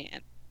 yes, you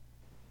can.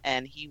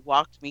 And he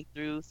walked me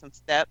through some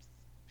steps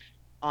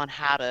on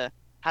how to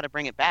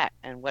bring it back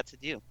and what to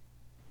do.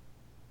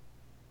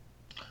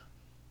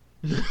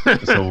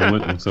 So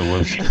what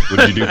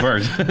did you do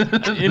first?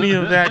 Any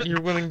of that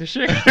you're willing to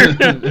share?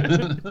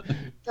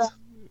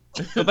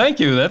 Well,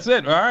 thank you. That's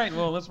it. All right.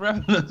 Well, let's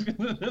wrap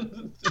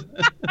it.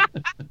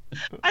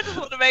 I just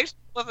want to make sure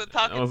I wasn't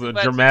talking That was too a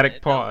much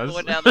dramatic pause.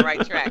 going down the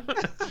right track.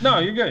 No,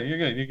 you're good.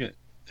 You're good.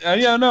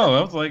 Yeah, no.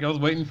 I was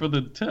waiting for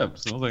the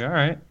tips. I was like, all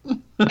right.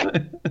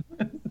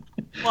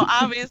 Well,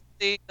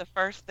 obviously, the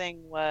first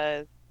thing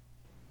was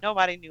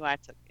nobody knew I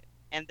took it,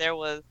 and there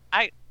was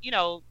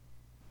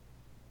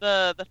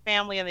the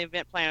family and the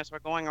event planners were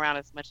going around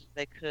as much as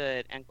they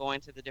could and going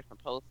to the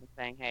different posts and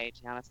saying, "Hey,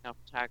 Gianna Snell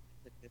photography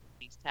took this.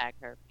 Please tag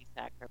her. Please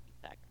tag her. Please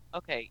tag her."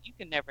 Okay, you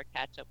can never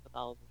catch up with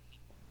all of these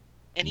people,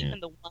 and Yeah. even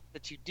the ones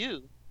that you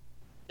do,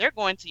 they're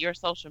going to your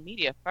social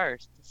media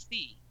first to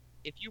see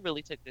if you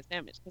really took this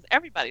image because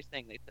everybody's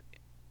saying they took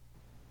it.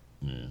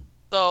 Yeah.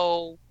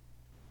 So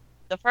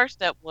the first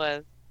step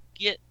was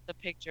get the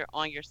picture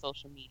on your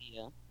social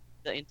media,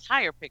 the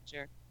entire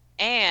picture,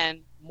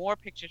 and more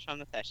pictures from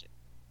the session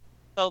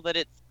so that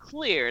it's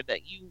clear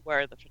that you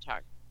were the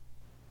photographer.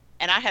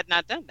 And I had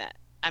not done that.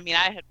 I mean,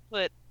 I had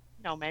put,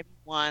 maybe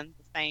the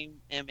same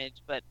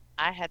image, but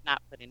I had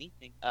not put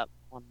anything up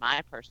on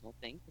my personal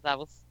thing because I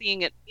was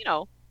seeing it,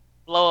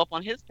 blow up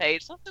on his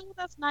page. So I said, well,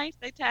 that's nice.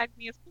 They tagged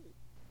me as cool.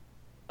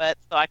 But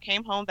so I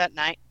came home that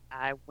night.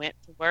 I went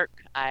to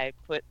work. I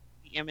put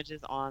the images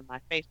on my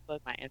Facebook,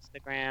 my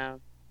Instagram,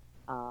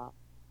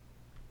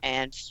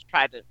 and just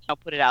tried to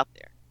put it out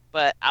there.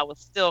 But I was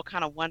still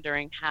kind of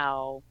wondering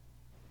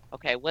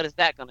okay, what is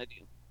that going to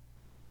do?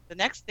 The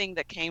next thing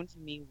that came to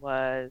me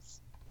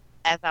was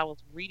as I was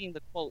reading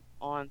the quotes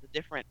on the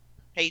different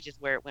pages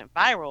where it went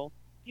viral,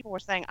 people were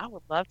saying, I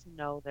would love to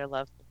know their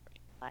love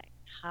story. Like,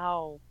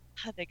 how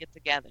did they get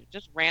together?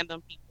 Just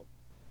random people.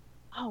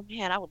 Oh,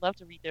 man, I would love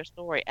to read their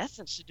story.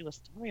 Essence should do a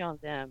story on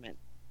them. And,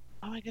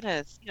 oh, my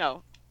goodness,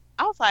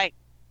 I was like,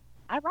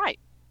 I write.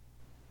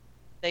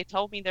 They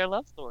told me their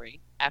love story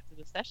after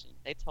the session.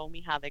 They told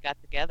me how they got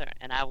together,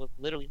 and I was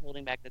literally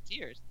holding back the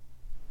tears.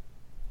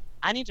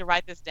 I need to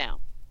write this down.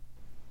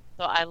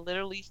 So I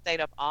literally stayed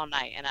up all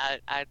night, and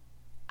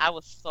I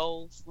was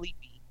so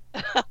sleepy.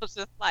 I was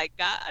just like,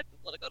 God, I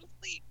just want to go to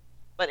sleep.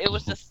 But it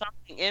was just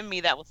something in me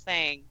that was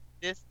saying,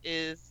 this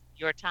is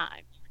your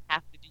time. You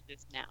have to do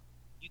this now.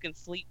 You can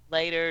sleep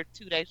later,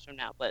 2 days from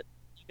now, but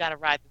you got to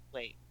ride this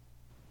wave.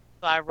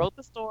 So I wrote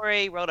the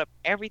story, wrote up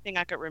everything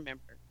I could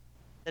remember.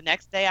 The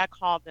next day I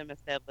called them and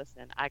said,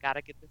 listen, I got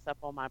to get this up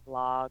on my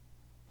blog.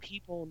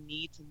 People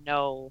need to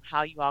know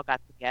how you all got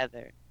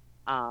together.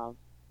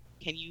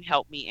 Can you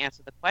help me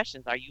answer the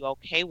questions? Are you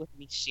okay with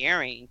me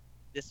sharing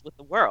this with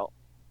the world?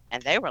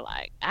 And they were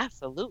like,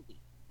 absolutely.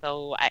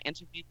 So I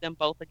interviewed them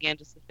both again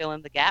just to fill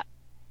in the gap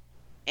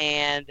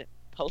and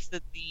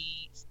posted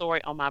the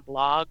story on my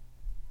blog.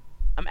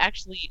 I'm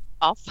actually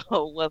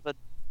also was a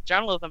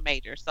journalism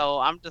major, so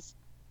I'm just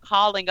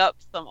calling up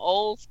some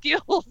old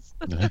skills.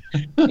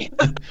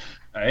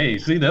 Hey,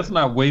 see, that's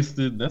not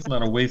wasted. That's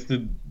not a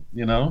wasted,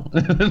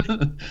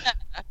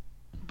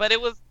 But it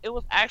was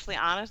actually,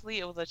 honestly,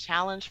 it was a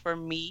challenge for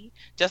me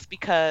just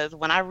because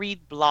when I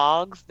read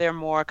blogs, they're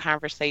more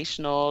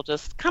conversational,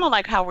 just kind of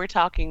like how we're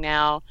talking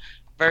now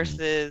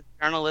versus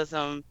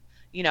journalism,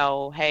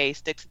 hey,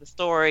 stick to the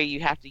story. You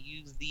have to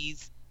use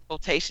these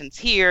quotations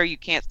here. You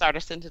can't start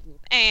a sentence with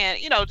and,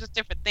 just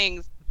different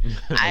things.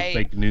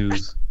 Fake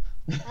news.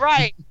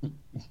 Right.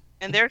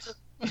 And there's just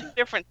two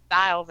different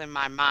styles in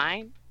my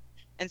mind.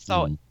 And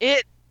so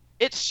it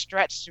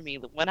stretched me.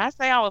 When I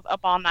say I was up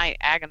all night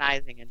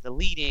agonizing and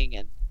deleting,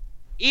 and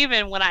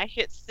even when I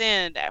hit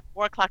send at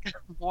 4:00 in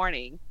the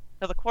morning,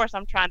 because of course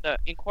I'm trying to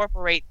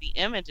incorporate the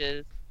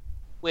images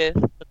with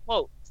the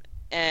quotes.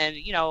 And,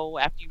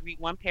 after you read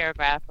one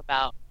paragraph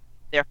about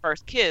their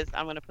first kiss,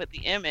 I'm going to put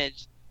the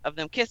image of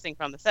them kissing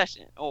from the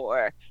session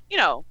or,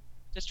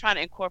 just trying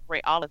to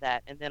incorporate all of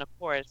that. And then, of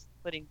course,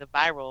 putting the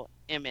viral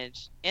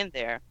image in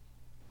there.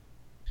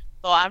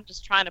 So I'm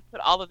just trying to put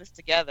all of this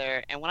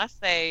together. And when I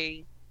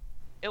say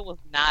it was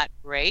not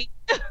great,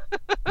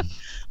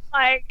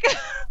 like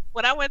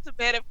when I went to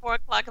bed at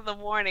 4:00 in the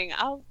morning,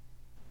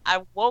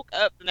 I woke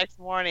up the next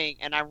morning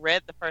and I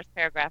read the first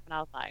paragraph and I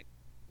was like,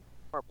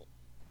 horrible.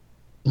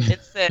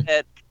 It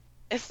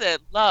said,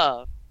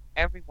 love,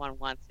 everyone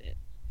wants it.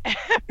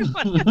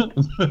 Everyone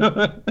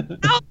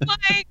I was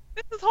like,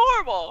 this is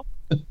horrible.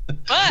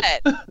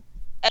 But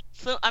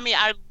so,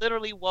 I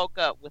literally woke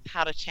up with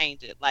how to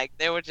change it. Like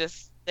there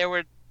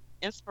were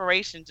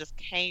inspiration just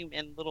came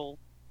in little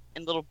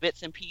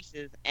bits and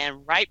pieces.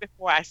 And right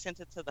before I sent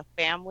it to the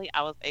family,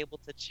 I was able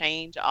to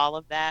change all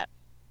of that.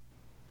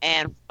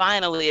 And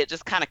finally, it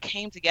just kind of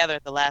came together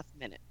at the last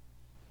minute.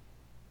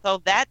 So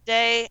that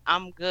day,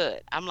 I'm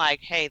good. I'm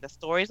like, hey, the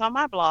story's on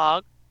my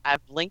blog.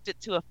 I've linked it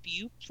to a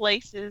few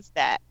places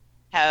that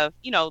have,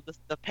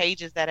 the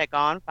pages that had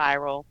gone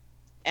viral.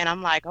 And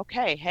I'm like,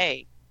 okay,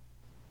 hey,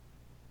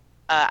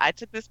 I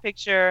took this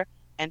picture,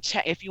 and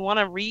if you want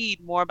to read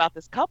more about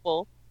this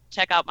couple,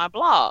 check out my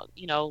blog,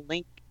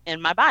 link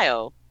in my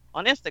bio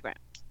on Instagram.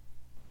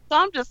 So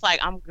I'm just like,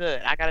 I'm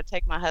good. I got to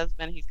take my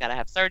husband. He's got to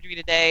have surgery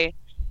today.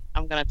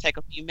 I'm going to take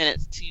a few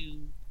minutes to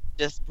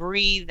just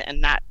breathe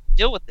and not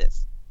deal with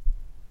this.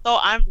 So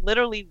I'm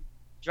literally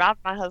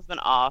dropped my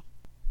husband off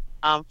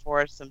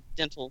for some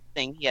dental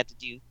thing he had to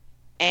do.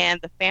 And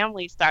the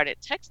family started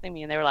texting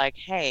me, and they were like,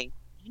 "Hey,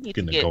 you need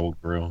to Getting a get gold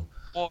grill.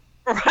 more."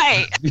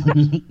 Right.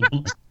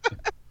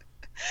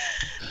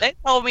 They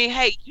told me,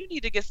 "Hey, you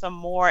need to get some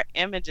more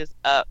images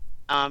up,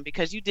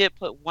 because you did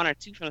put one or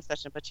two from the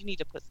session, but you need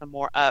to put some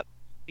more up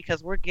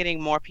because we're getting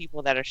more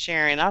people that are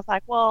sharing." I was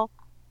like, "Well,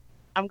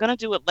 I'm gonna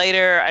do it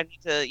later. I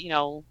need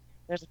to,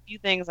 there's a few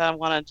things I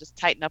want to just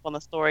tighten up on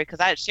the story because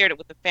I had shared it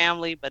with the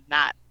family, but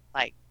not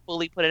like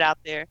fully put it out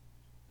there.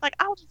 Like,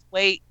 I'll just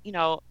wait.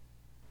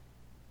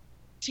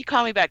 She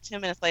called me back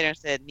 10 minutes later and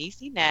said,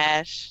 Niecy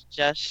Nash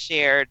just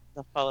shared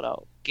the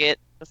photo. Get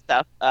the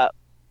stuff up.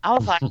 I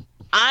was like,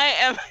 I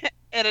am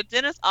at a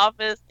dentist's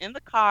office in the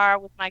car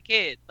with my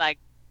kids. Like,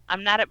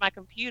 I'm not at my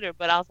computer,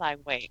 but I was like,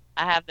 wait,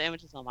 I have the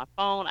images on my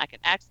phone. I can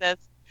access.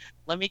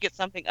 Let me get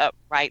something up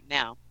right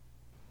now.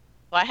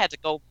 So I had to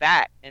go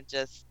back and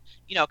just,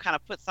 kind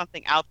of put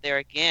something out there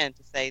again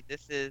to say,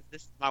 this is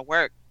my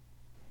work.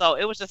 So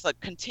it was just a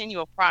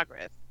continual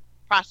process.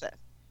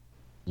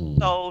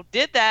 So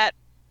did that,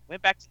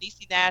 went back to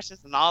Niecy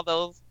Nash's and all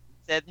those,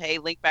 said, hey,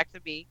 link back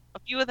to me. A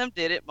few of them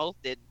did it, most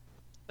didn't,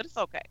 but it's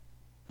okay.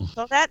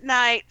 So that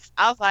night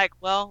I was like,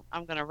 well,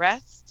 I'm going to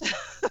rest.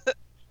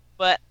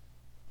 But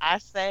I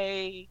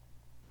say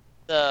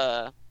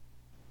how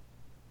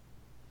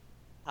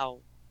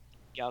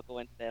y'all go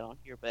into that on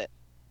here, but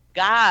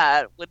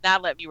God would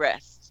not let me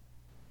rest.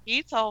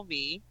 He told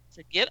me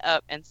to get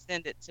up and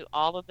send it to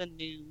all of the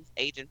news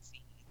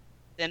agencies,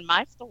 send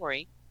my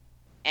story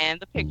and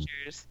the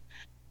pictures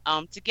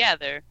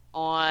together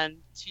on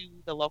to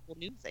the local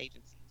news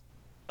agencies.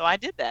 So I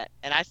did that,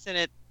 and I sent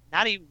it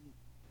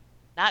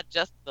not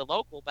just the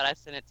local, but I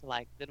sent it to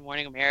like Good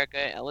Morning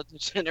America, Ellen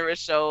DeGeneres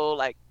Show,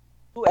 like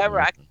whoever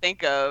I could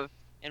think of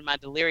in my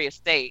delirious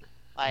state.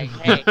 Like,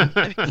 hey,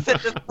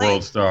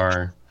 World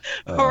Star.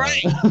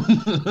 Right.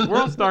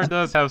 World Star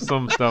does have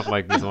some stuff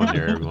like this on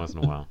there every once in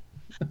a while.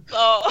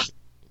 So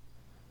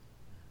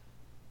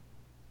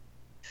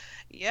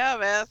yeah,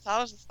 man. So I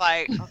was just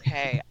like,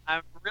 okay,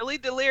 I'm really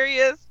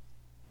delirious,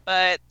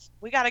 but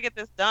we got to get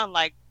this done.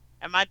 Like,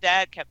 and my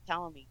dad kept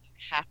telling me, you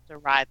have to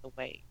ride the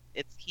wave.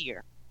 It's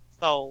here.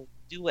 So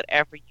do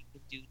whatever you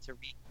can do to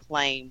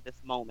reclaim this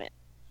moment.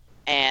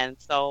 And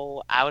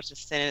so I was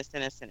just sending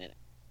it.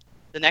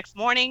 The next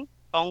morning,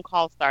 phone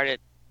calls started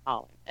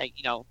calling.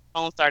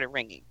 Phone started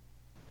ringing.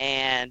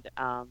 And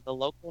the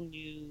local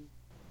news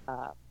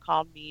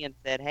called me and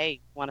said, hey,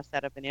 we want to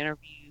set up an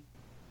interview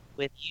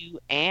with you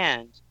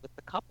and with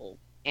the couple,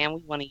 and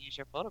we want to use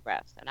your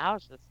photographs. And I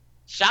was just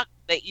shocked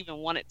they even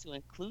wanted to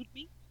include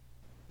me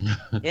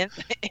in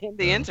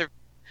the interview.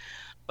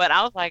 But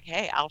I was like,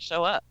 hey, I'll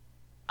show up.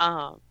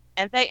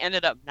 And they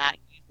ended up not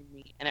using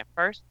me. And at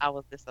first I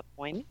was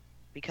disappointed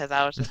because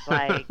I was just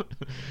like,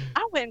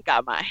 I went and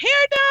got my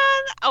hair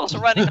done. I was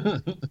running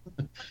the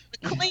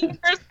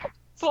cleaners.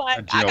 So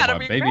I gotta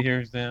my baby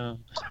hairs down.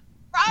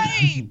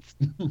 Right.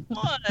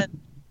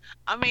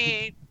 I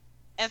mean,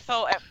 and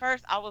so at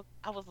first I was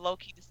low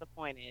key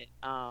disappointed.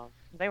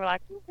 They were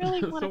like, "We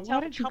really want to so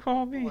tell why did you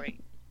call me?" Story.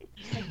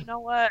 I said, you know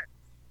what?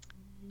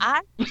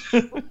 Right.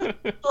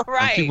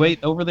 Why don't you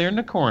wait over there in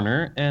the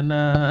corner and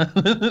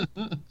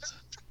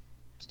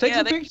take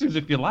some pictures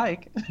if you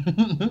like.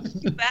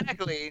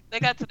 Exactly. They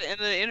got to the end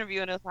of the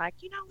interview and it was like,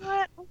 you know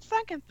what? On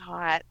second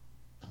thought,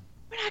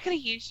 we're not going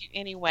to use you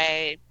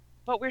anyway,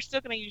 but we're still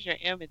going to use your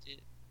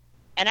images.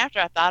 And after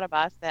I thought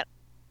about it, I said,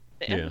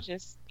 the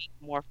images speak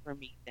more for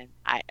me than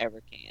I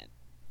ever can,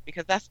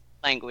 because that's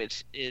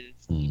language is,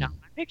 my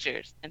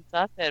pictures. And so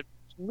I said,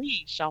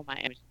 please show my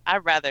images.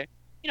 I'd rather,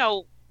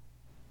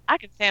 I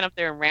could stand up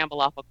there and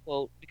ramble off a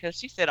quote, because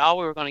she said all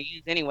we were going to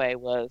use anyway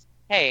was,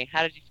 hey,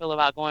 how did you feel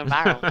about going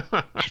viral?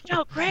 I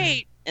felt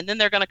great. And then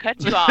they're going to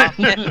cut you off.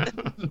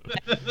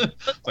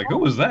 It's like, who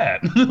was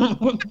that?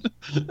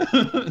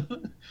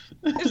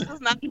 This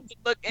does not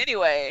look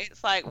anyway.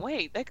 It's like,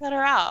 wait, they cut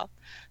her off.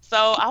 So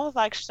I was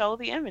like, show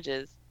the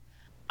images.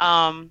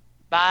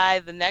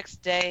 By the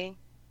next day,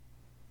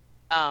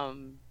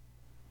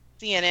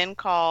 CNN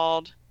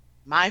called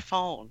my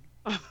phone.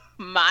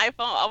 My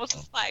phone. I was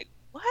just like,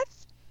 what?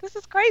 This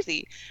is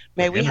crazy.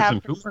 May we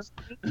have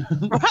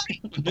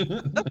right?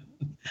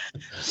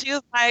 She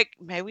was like,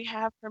 may we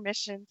have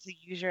permission to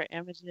use your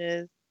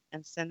images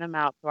and send them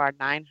out to our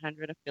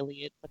 900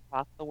 affiliates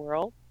across the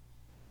world?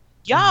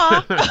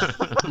 Yeah.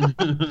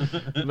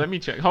 Let me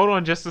check. Hold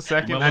on just a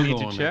second. I need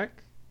to check.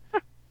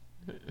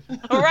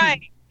 All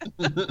right.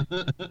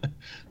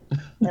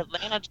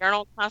 Atlanta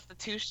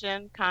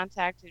Journal-Constitution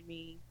contacted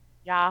me,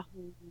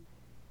 Yahoo,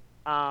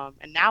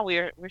 and now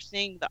we're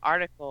seeing the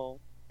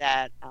article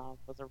that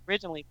was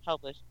originally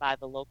published by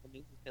the local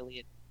news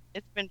affiliate.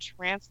 It's been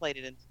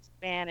translated into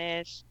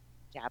Spanish,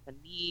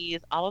 Japanese,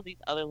 all of these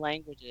other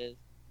languages.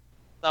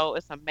 So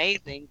it's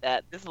amazing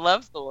that this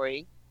love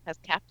story has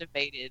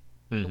captivated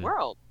the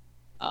world,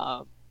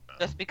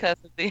 just because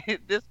of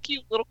this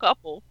cute little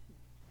couple.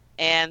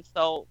 And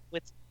so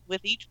with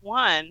each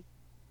one,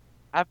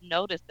 I've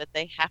noticed that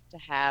they have to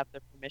have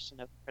the permission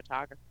of the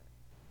photographer.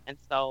 And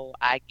so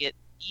I get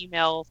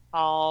emails,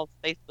 calls,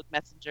 Facebook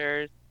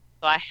messengers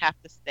So I have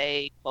to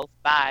stay close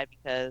by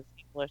because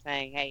people are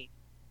saying, "Hey,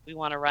 we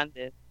want to run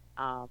this."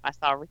 I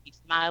saw Ricky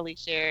Smiley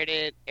shared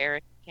it,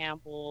 Eric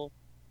Campbell,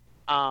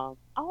 all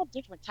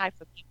different types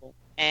of people,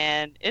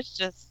 and it's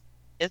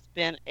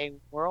been a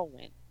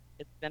whirlwind.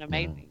 It's been Mhm.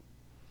 amazing.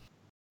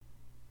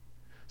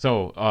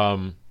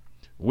 So,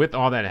 with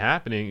all that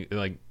happening,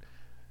 like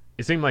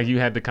it seemed like you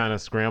had to kind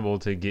of scramble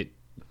to get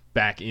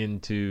back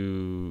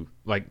into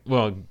like,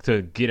 well,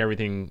 to get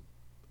everything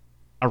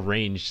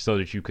arranged so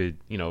that you could,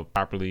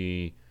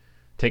 properly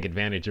take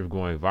advantage of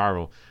going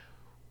viral.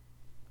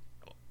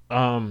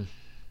 Um,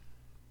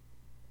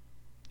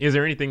 is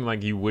there anything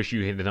like you wish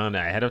you had done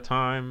ahead of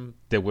time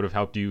that would have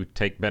helped you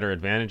take better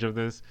advantage of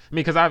this? I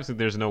mean, because obviously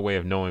there's no way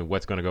of knowing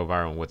what's going to go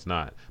viral and what's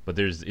not. But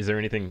is there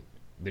anything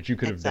that you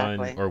could have done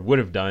Exactly. or would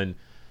have done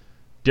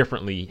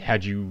differently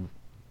had you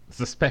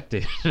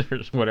suspected or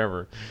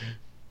whatever?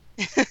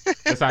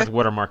 Besides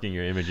watermarking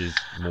your images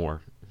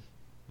more,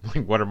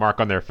 like watermark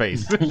on their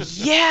face.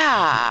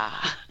 Yeah.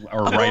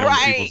 Or right on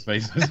Right. people's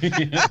faces.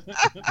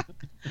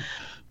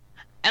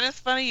 And it's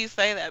funny you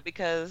say that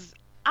because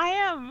I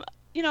am,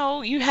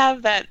 you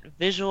have that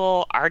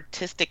visual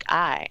artistic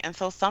eye. And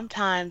so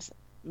sometimes,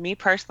 me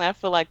personally, I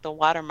feel like the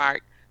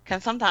watermark can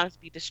sometimes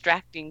be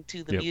distracting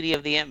to the Yep. beauty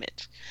of the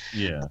image.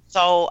 Yeah.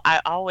 So I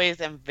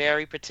always am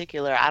very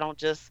particular. I don't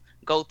just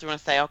go through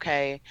and say,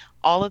 okay,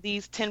 all of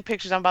these 10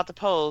 pictures I'm about to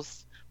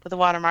post, put the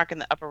watermark in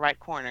the upper right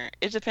corner.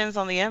 It depends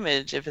on the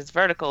image, if it's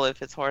vertical,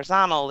 if it's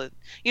horizontal,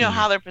 Mhm.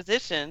 how they're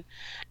positioned.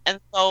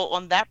 And so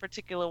on that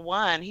particular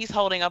one, he's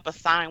holding up a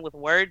sign with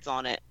words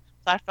on it.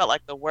 So I felt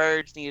like the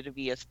words needed to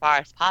be as far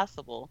as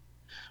possible.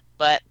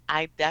 But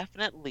I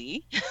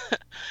definitely,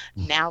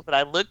 now that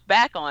I look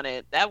back on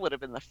it, that would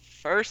have been the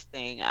first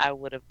thing I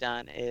would have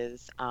done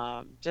is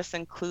just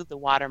include the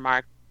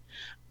watermark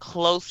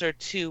closer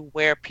to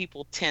where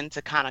people tend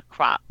to kind of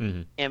crop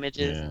Mm-hmm.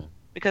 images Yeah.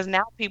 because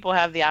now people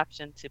have the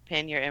option to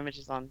pin your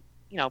images on,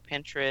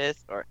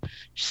 Pinterest or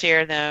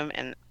share them,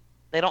 and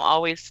they don't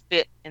always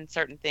fit in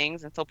certain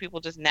things, and so people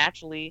just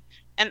naturally,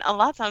 and a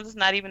lot of times it's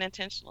not even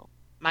intentional.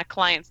 My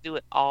clients do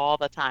it all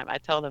the time. I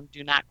tell them,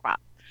 do not crop,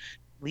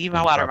 leave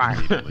my Just crop watermark,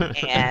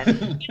 immediately.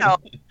 and you know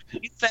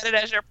you set it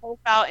as your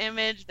profile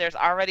image. There's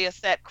already a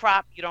set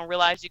crop. You don't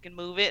realize you can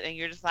move it, and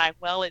you're just like,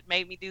 well, it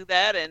made me do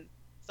that, and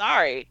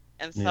sorry.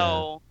 And Yeah.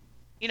 so,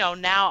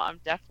 now I'm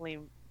definitely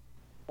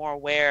more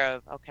aware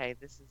of, okay,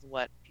 this is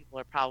what people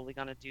are probably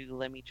going to do.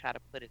 Let me try to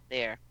put it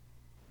there,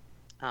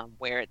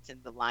 where it's in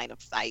the line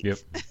of sight. Yep.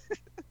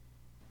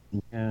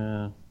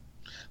 Yeah.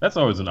 That's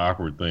always an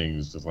awkward thing.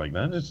 It's just like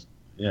that. Just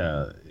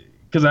yeah.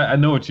 Because I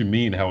know what you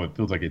mean. How it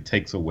feels like it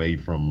takes away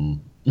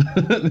from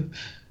the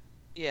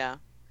Yeah.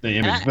 And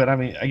image. But I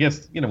mean, I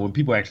guess when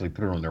people actually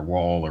put it on their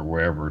wall or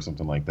wherever or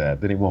something like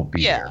that, then it won't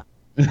be yeah,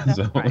 there. that's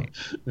So right.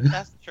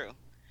 That's true.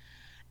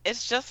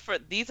 It's just for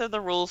these are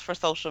the rules for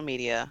social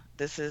media.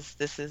 This is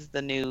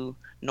the new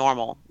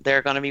normal. There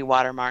are going to be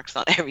watermarks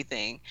on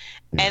everything.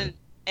 yeah.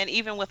 And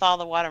even with all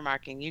the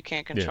watermarking, you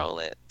can't Yeah. control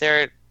it.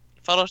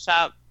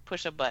 Photoshop,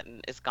 push a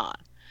button, it's gone.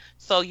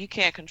 So you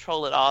can't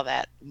control it all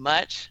that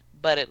much,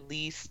 but at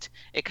least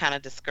it kind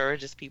of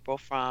discourages people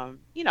from,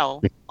 Yeah,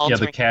 the altering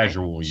their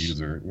casual image.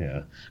 user.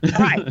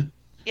 Right. Yeah.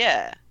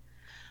 Yeah.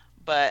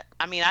 But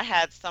I mean, I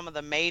had some of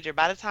the major,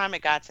 by the time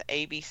it got to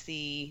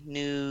ABC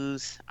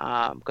News,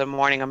 Good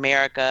Morning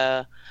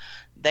America,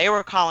 they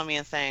were calling me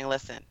and saying,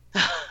 listen,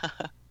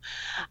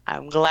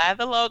 I'm glad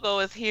the logo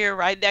is here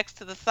right next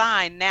to the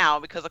sign now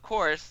because, of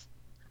course,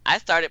 I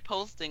started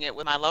posting it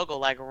with my logo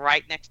like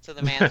right next to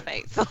the man's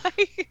face.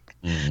 Like,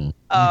 Mhm.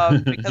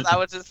 because I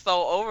was just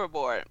so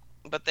overboard.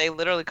 But they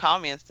literally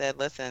called me and said,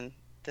 "Listen,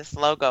 this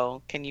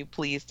logo, can you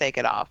please take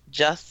it off?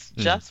 Just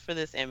Mm. just for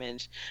this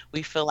image.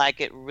 We feel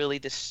like it really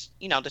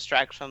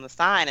distracts from the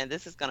sign, and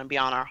this is going to be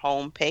on our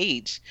home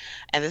page,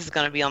 and this is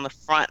going to be on the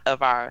front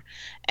of our."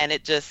 And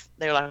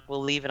they're like,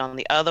 "We'll leave it on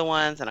the other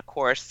ones, and of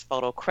course,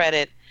 photo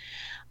credit."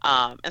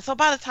 And so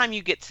by the time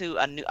you get to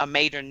a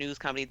major news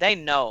company, they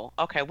know,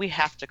 okay, we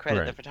have to credit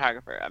the Right.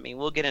 photographer. I mean,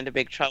 we'll get into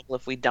big trouble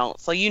if we don't.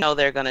 So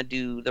they're going to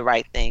do the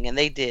right thing, and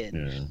they did.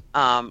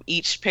 Yeah.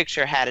 Each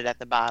picture had it at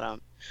the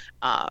bottom.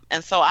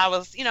 And so I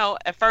was,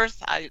 at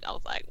first I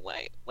was like,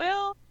 wait,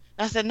 well,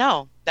 I said,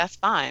 no, that's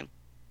fine.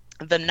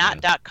 The Yeah.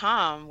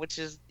 knot.com, which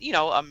is,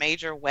 a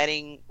major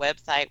wedding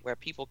website where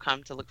people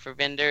come to look for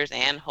vendors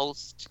and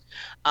host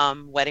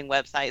wedding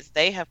websites,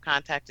 they have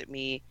contacted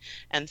me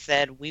and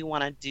said, we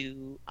want to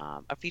do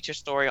a feature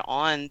story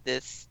on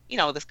this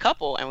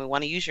couple, and we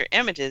want to use your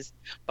images,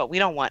 but we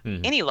don't want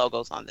Mm-hmm. any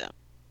logos on them.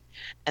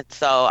 And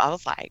so I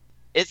was like,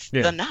 it's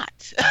Yeah. the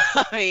knot.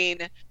 I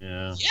mean,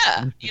 Yeah.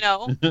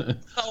 yeah.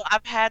 So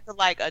I've had to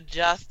like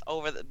adjust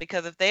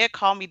because if they had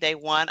called me day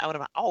one, I would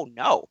have been, oh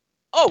no.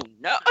 oh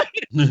no,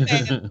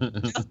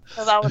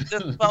 because I was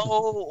just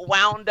so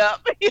wound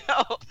up,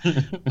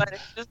 But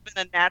it's just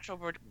been a natural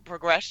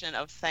progression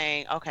of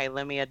saying, okay,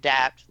 let me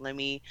adapt. Let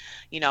me,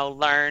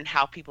 learn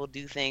how people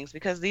do things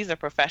because these are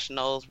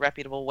professionals,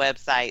 reputable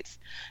websites.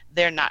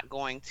 They're not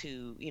going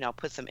to,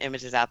 put some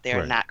images out there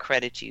and Right. not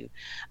credit you.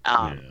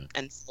 Yeah.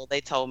 And so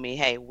they told me,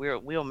 hey,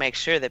 we'll make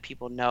sure that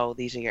people know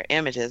these are your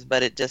images.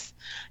 But it just,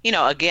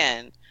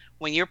 again,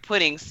 when you're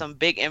putting some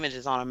big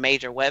images on a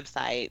major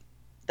website,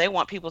 they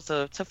want people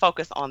to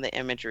focus on the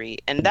imagery,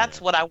 and that's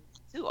Yeah. what I want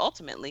to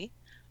ultimately.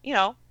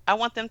 I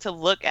want them to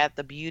look at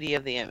the beauty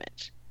of the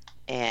image,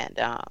 and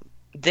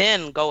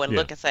then go and Yeah.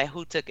 look and say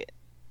who took it,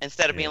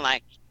 instead of being Yeah.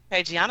 like,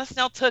 "Hey, Gianna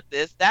Snell took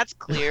this. That's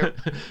clear.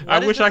 I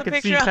What is wish this I a could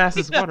see picture of?" past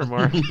this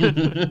watermark. Right.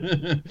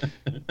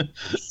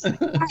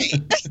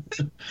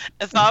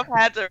 And so I've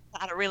had to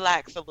kind of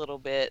relax a little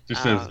bit.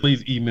 Just says,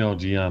 please email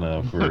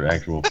Gianna for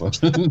actual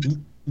photos.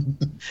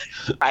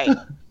 Right.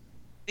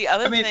 The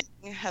other I mean-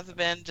 thing has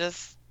been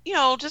just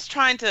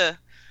trying to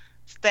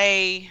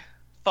stay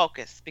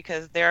focused,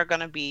 because there are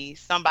going to be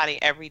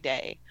somebody every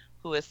day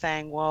who is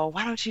saying, well,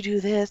 why don't you do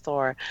this?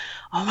 Or,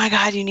 oh my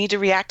God, you need to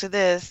react to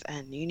this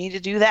and you need to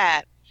do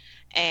that.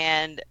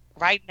 And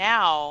right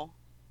now,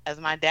 as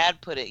my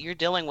dad put it, you're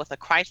dealing with a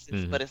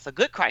crisis, but it's a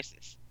good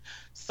crisis.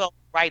 So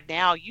right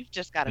now, you've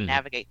just got to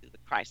navigate through the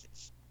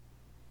crisis.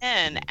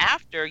 And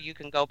after, you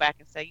can go back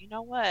and say, you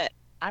know what?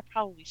 I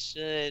probably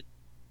should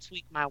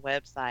tweak my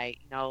website.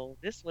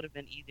 This would have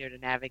been easier to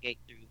navigate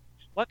through.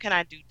 What can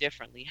I do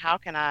differently? How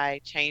can I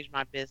change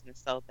my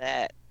business so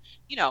that,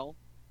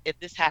 if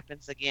this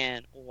happens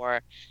again,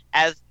 or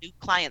as new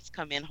clients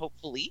come in,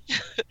 hopefully,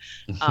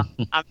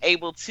 I'm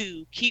able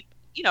to keep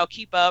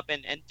up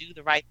and do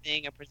the right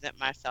thing and present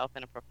myself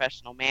in a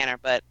professional manner.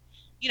 But,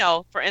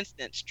 for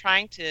instance,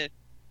 trying to,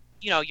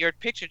 your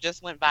picture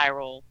just went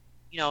viral,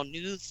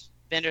 news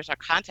vendors are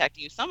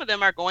contacting you. Some of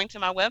them are going to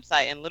my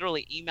website and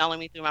literally emailing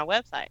me through my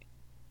website.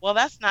 Well,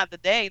 that's not the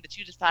day that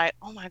you decide,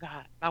 oh my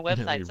God, my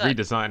website sucks.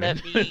 Redesign Let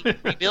it. me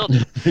rebuild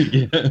it.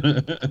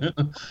 Yeah.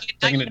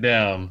 Taking it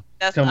down.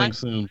 That's Coming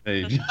soon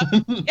page.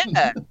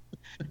 Yeah.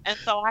 And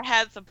so I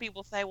had some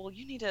people say, well,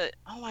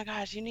 oh my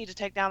gosh, you need to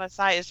take down the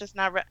site. It's just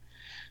not,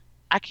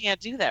 I can't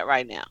do that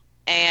right now.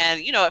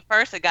 And, at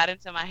first it got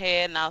into my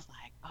head and I was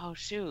like, oh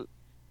shoot,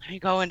 let me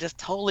go and just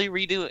totally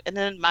redo it. And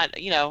then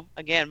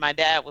again, my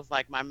dad was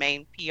like my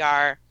main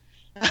PR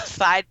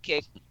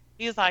sidekick.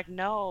 He was like,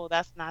 no,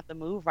 that's not the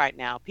move right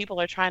now. People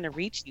are trying to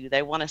reach you.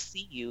 They want to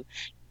see you.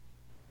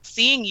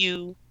 Seeing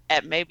you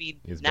at maybe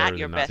It's not better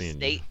your than not best seeing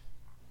state,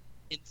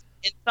 in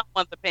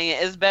someone's opinion,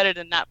 is better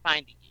than not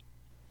finding you.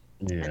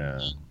 Yeah.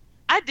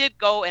 I did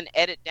go and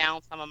edit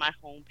down some of my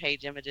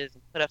homepage images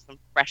and put up some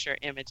fresher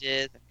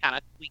images and kind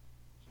of tweak.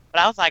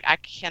 But I was like, I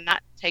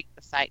cannot take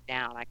the site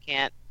down. I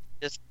can't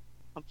just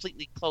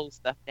completely close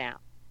stuff down.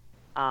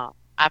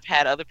 I've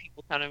had other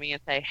people come to me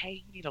and say,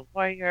 hey, you need a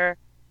lawyer.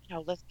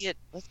 Let's get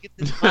this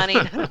money.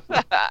 Sorry,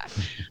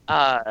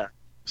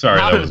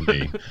 that was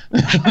me.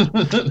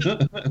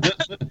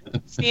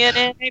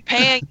 CNN ain't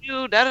paying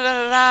you, da da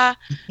da da.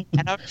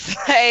 And I'm just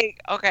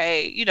like,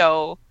 okay,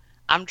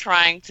 I'm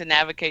trying to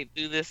navigate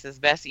through this as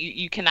best.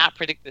 You cannot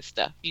predict this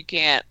stuff. You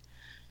can't.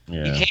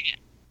 Yeah. You can't.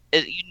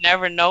 You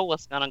never know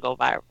what's gonna go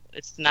viral.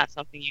 It's not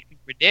something you can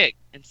predict,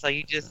 and so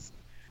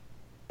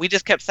we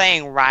just kept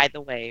saying, ride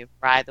the wave,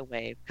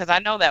 because I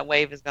know that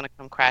wave is gonna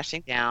come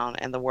crashing down,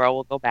 and the world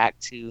will go back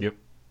to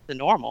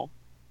normal.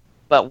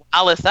 But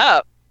while it's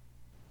up,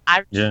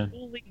 I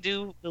truly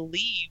do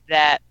believe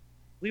that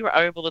we were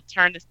able to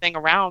turn this thing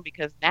around,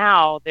 because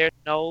now there's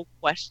no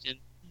question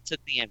who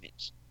took the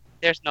image.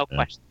 There's no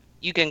question.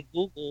 You can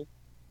Google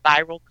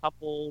viral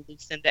couple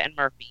Lucinda and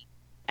Murphy,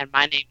 and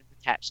my name is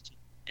attached to it.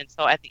 And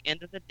so at the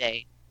end of the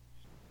day,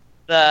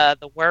 the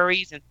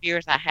worries and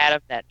fears I had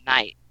of that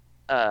night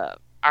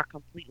are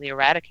completely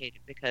eradicated,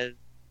 because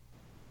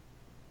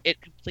it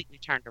completely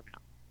turned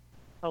around.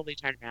 Totally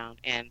turned around.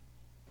 And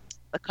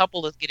the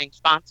couple is getting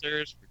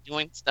sponsors for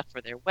doing stuff for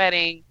their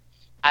wedding.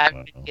 I've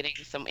been getting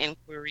some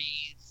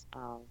inquiries,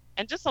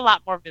 and just a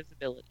lot more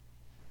visibility.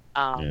 A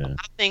lot of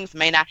things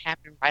may not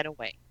happen right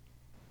away.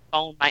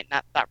 Phone might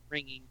not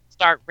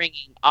start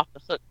ringing off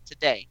the hook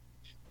today,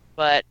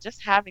 but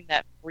just having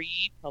that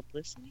free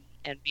publicity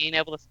and being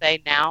able to say,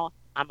 now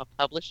I'm a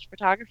published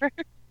photographer,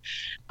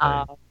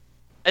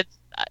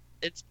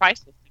 it's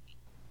priceless to me.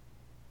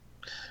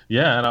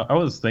 Yeah, and I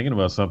was thinking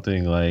about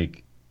something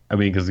like, I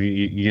mean, because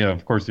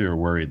of course you're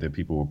worried that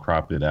people will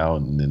crop it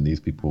out and then these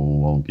people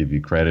won't give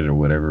you credit or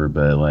whatever.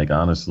 But like,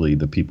 honestly,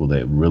 the people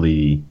that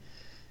really,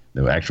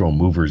 the actual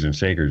movers and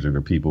shakers, are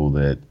the people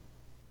that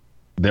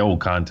they'll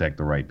contact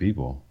the right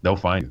people. They'll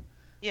find you.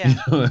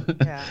 Yeah.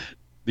 Yeah.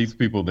 These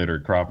people that are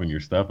cropping your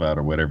stuff out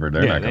or whatever,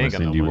 they're not going to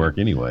send you work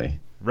anyway.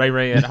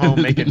 Ray at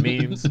home making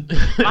memes.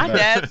 My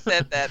dad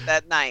said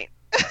that night.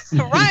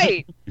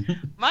 Right.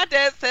 My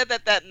dad said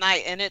that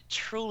night, and it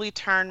truly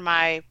turned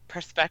my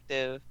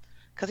perspective,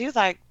 because he was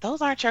like,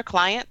 those aren't your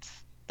clients.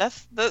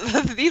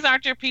 These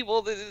aren't your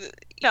people.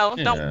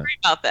 Don't worry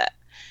about that.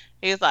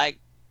 He was like,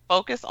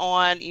 focus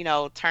on,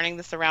 turning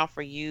this around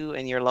for you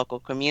and your local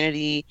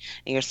community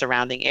and your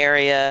surrounding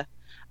area.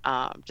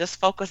 Just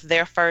focus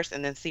there first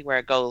and then see where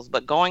it goes.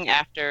 But going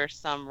after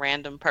some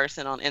random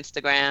person on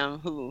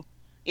Instagram who,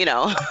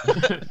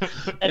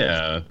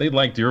 Yeah, they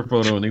liked your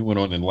photo and they went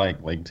on and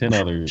liked like 10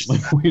 others.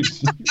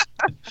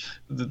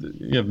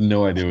 You have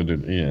no idea what they're.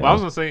 Yeah. Well, I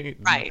was gonna say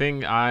Right. the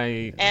thing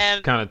I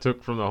And kind of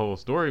took from the whole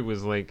story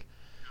was like,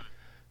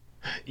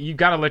 you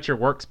gotta let your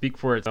work speak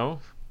for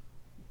itself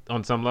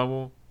on some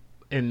level.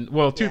 And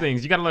well, two yeah.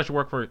 things: you gotta let your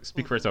work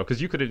speak for itself,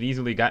 because you could have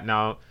easily gotten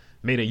out,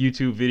 made a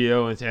YouTube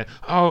video and said,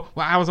 "Oh,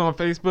 well, I was on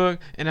Facebook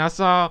and I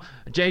saw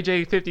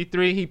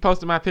JJ53. He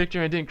posted my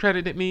picture and didn't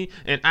credit me,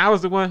 and I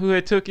was the one who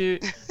had took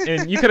it."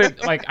 And you could have,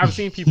 like, I've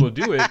seen people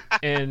do it,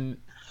 and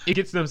it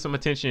gets them some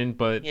attention,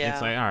 but Yeah.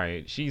 it's like, all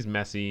right, she's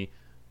messy.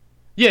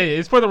 Yeah,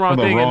 it's for the wrong For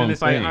the thing, and wrong then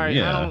it's like, thing, all right,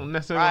 yeah. I don't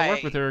necessarily want to work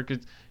Right. with her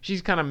because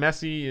she's kind of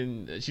messy,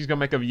 and she's gonna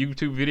make a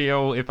YouTube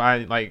video if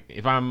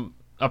I'm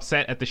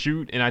upset at the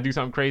shoot and I do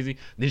something crazy,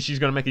 then she's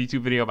gonna make a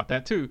YouTube video about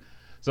that too.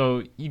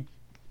 So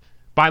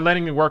by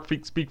letting the work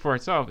speak for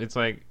itself, it's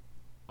like,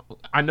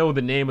 I know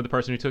the name of the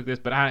person who took this,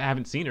 but I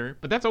haven't seen her.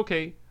 But that's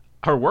okay.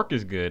 Her work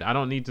is good. I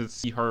don't need to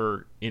see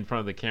her in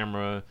front of the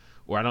camera,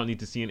 or I don't need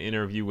to see an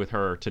interview with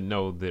her to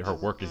know that her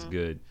work is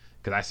good,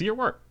 because I see her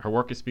work. Her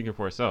work is speaking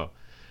for itself.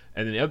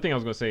 And then the other thing I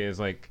was gonna say is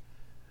like,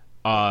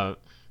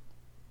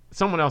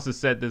 someone else has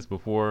said this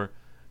before.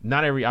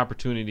 Not every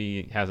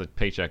opportunity has a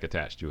paycheck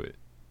attached to it.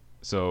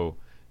 So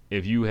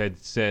if you had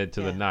said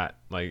to the Yeah. knot,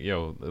 like,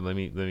 "Yo, let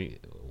me,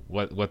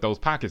 what those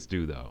pockets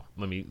do though?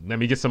 Let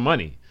me get some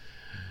money,"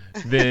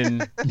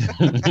 then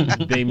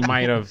they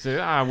might have said,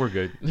 "We're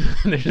good."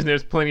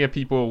 There's plenty of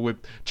people with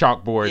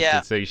chalkboards Yeah.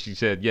 that say she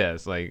said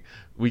yes. Like,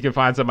 we can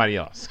find somebody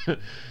else.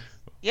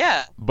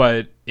 Yeah.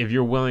 But if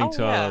you're willing Oh,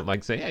 to yeah.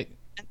 like say, "Hey,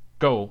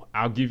 go,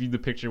 I'll give you the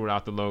picture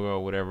without the logo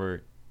or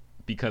whatever,"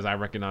 because I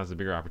recognize the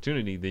bigger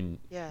opportunity, then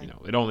Yeah.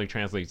 it only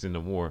translates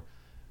into more.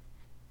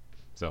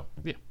 So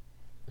yeah.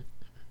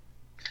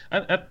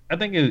 I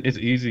think it's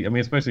easy. I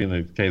mean, especially in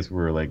the case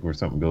where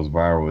something goes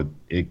viral,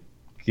 it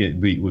can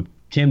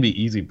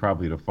be easy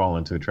probably to fall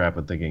into a trap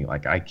of thinking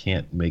like, I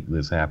can't make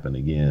this happen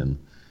again,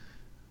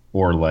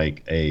 or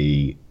like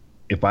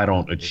if I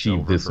don't achieve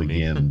over this for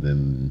me. again,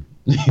 then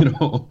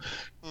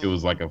it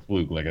was like a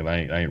fluke. Like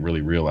I ain't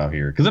really real out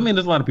here. Because I mean,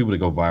 there's a lot of people that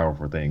go viral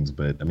for things,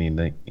 but I mean,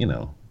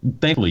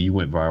 thankfully you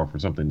went viral for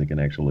something that can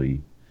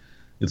actually,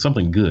 it's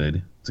something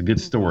good. It's a good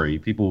story.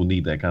 People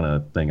need that kind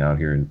of thing out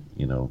here,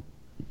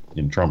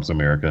 in Trump's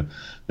America.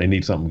 They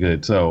need something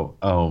good. So,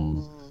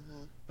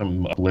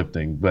 something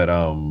uplifting. But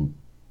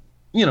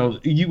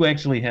you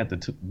actually had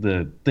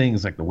the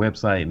things like the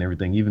website and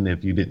everything. Even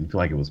if you didn't feel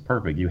like it was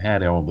perfect, you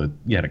had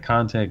you had a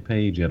contact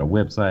page, you had a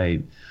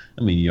website.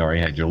 I mean, you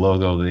already had your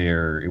logo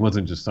there. It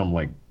wasn't just some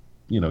like,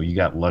 you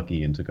got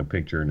lucky and took a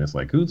picture and it's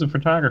like, who's a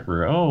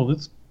photographer? Oh,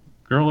 this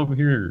girl over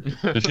here.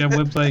 Does she have a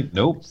website?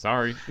 Nope.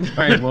 Sorry. All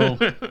right. Well.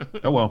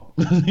 Oh well.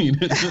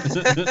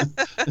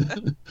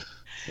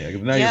 Yeah,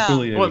 'cause now you're Yeah.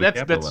 fully able Well, to that's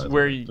capitalize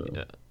where on it, you,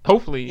 so.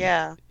 hopefully,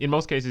 Yeah. in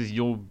most cases,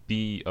 you'll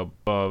be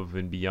above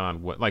and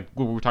beyond what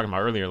we were talking about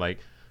earlier, like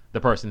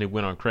the person who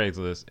went on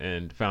Craigslist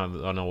and found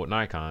an old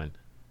Nikon.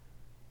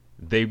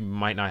 They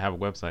might not have a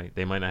website.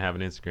 They might not have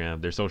an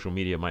Instagram. Their social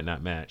media might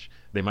not match.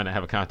 They might not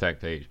have a contact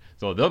page.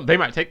 So they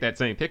might take that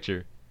same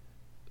picture,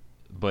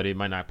 but it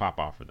might not pop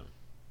off for them.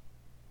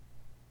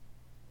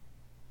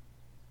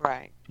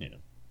 Right. Yeah.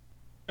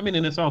 I mean,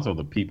 and it's also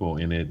the people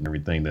in it and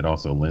everything that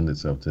also lend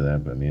itself to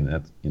that. But I mean,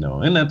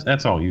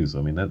 that's all you. So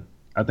I mean,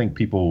 I think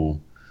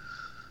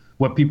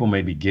what people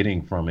may be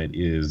getting from it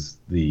is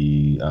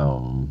the, I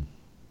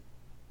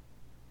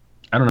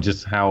don't know,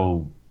 just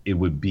how it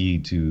would be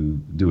to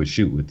do a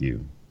shoot with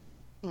you.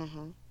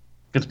 Mm-hmm.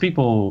 Because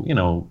people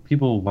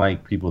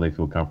like people they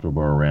feel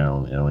comfortable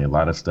around. And I mean, a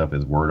lot of stuff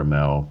is word of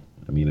mouth.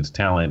 I mean, it's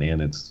talent and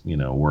it's,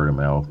 word of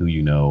mouth, who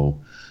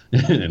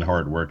and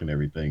hard work and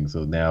everything.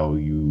 So now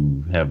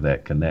you have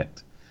that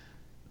connect.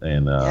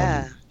 And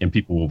and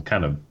people will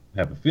kind of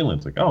have a feeling.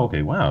 It's like, oh,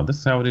 okay, wow, this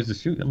is how it is to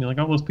shoot. I mean, like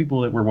all those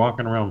people that were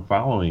walking around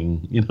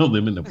following,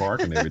 them in the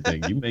park and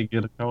everything, you may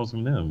get a calls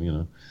from them,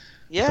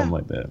 Yeah. something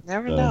like that.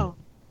 Never know.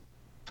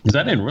 Because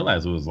I didn't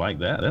realize it was like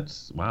that.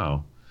 That's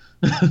wow.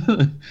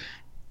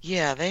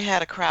 Yeah, they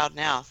had a crowd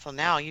now, so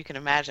now you can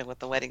imagine what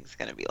the wedding's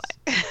going to be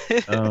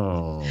like.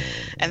 Oh.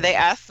 And they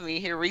asked me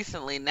here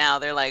recently, now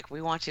they're like,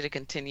 we want you to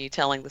continue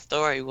telling the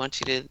story. We want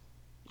you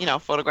to,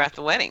 photograph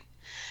the wedding.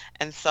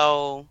 And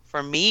so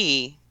for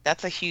me,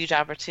 that's a huge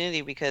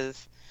opportunity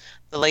because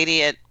the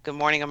lady at Good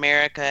Morning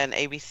America and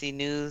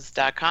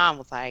abcnews.com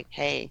was like,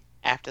 hey,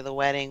 after the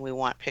wedding, we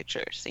want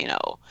pictures,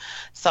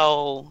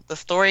 So the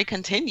story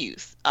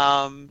continues.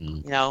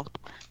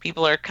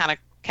 People are kind of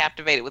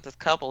captivated with this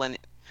couple. And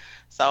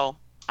so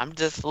I'm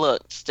just,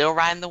 still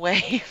riding the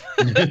wave.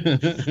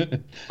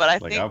 But I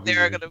think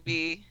there are going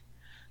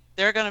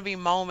to be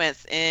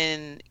moments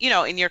in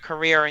your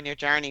career and your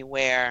journey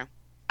where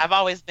I've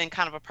always been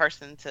kind of a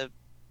person to,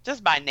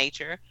 just by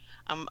nature,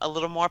 I'm a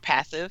little more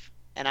passive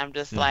and I'm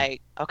just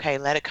like, okay,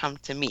 let it come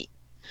to me.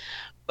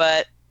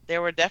 But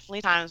there were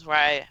definitely times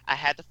where I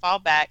had to fall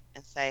back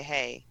and say,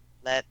 hey,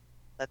 let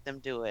them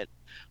do it.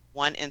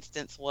 One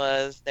instance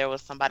was there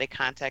was somebody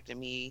contacting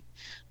me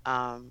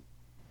from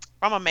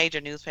a major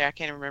newspaper. I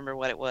can't remember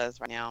what it was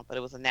right now, but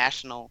it was a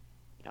national,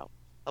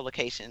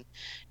 publication.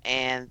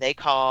 And they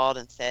called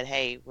and said,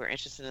 hey, we're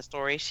interested in the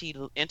story. She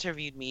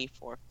interviewed me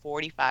for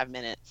 45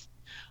 minutes,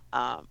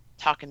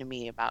 talking to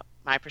me about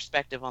my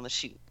perspective on the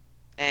shoot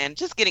and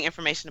just getting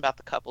information about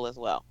the couple as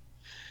well.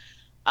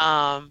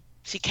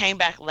 She came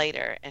back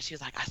later and she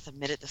was like, I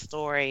submitted the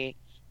story,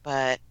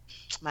 but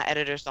my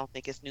editors don't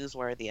think it's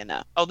newsworthy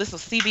enough. Oh, this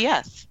was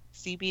CBS.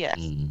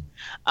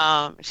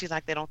 She's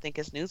like, they don't think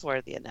it's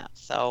newsworthy enough.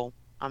 So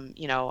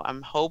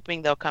I'm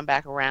hoping they'll come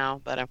back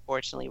around, but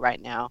unfortunately right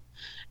now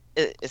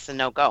it's a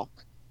no-go.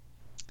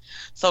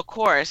 So of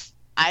course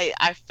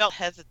I felt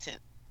hesitant,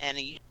 and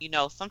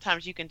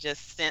sometimes you can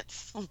just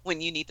sense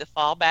when you need to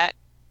fall back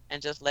and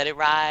just let it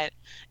ride,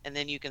 and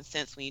then you can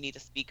sense when you need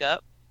to speak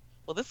up.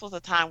 Well, this was a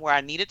time where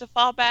I needed to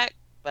fall back,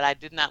 but I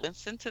did not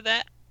listen to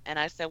that. And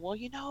I said, well,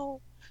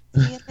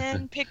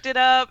 CNN picked it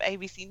up,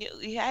 ABC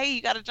News, hey,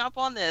 you got to jump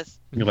on this.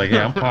 You're like,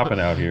 yeah, I'm popping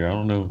out here. I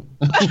don't know.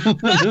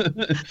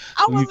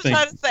 I wasn't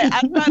trying to say,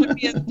 I'm trying to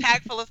be as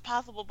tactful as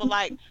possible, but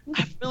I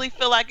really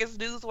feel like it's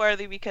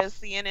newsworthy because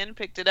CNN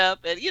picked it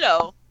up. And,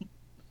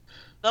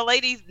 the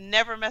lady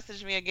never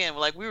messaged me again.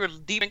 We were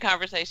deep in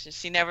conversation.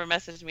 She never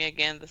messaged me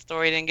again. The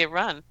story didn't get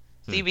run.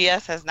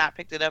 CBS has not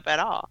picked it up at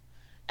all.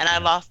 And I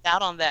lost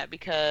out on that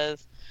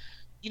because,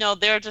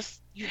 they're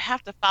just, you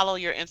have to follow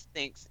your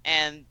instincts.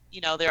 And,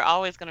 there are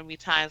always going to be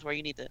times where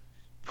you need to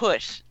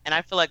push. And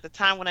I feel like the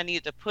time when I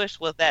needed to push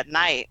was that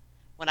night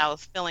when I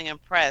was feeling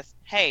impressed.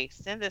 Hey,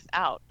 send this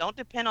out. Don't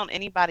depend on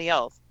anybody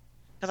else.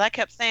 Because I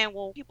kept saying,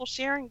 well, people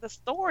sharing the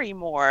story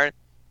more.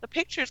 The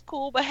picture's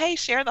cool, but hey,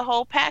 share the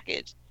whole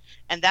package.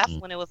 And that's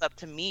when it was up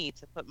to me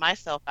to put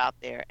myself out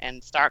there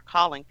and start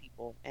calling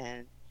people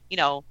and,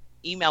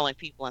 emailing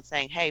people and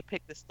saying, hey,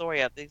 pick this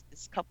story up.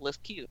 This couple is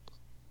cute.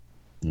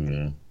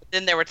 Yeah.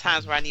 Then there were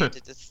times where I needed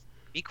to just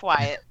be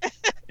quiet.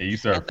 And you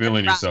start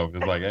feeling yourself.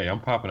 It's like, hey,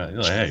 I'm popping out.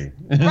 You're like, hey.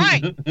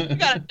 Right. You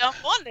got to jump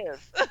on this.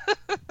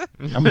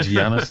 I'm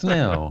Gianna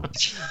Snell.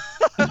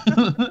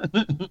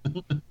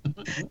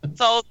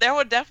 So there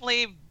were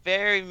definitely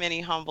very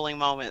many humbling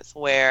moments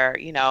where,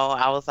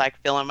 I was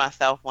feeling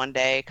myself one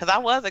day because I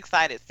was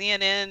excited.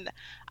 CNN,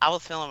 I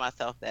was feeling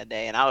myself that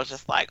day and I was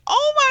just like,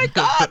 oh my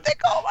God, they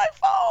called my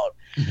phone.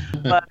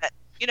 But,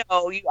 you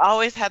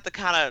always have to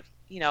kind of,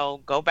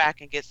 go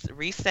back and get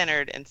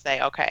recentered and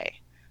say, okay,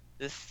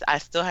 I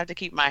still have to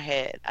keep my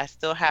head. I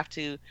still have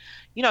to,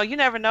 you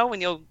never know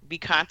when you'll be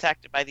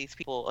contacted by these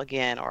people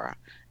again or,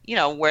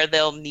 where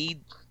they'll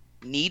need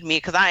me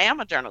because I am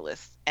a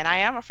journalist and I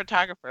am a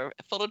photographer,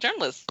 a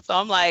photojournalist. So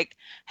I'm like,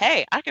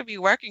 hey, I could be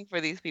working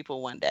for these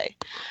people one day.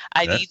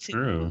 I need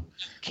to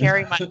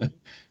carry my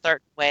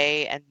certain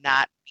way and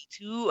not be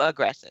too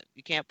aggressive.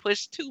 You can't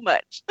push too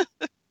much.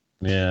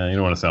 Yeah, you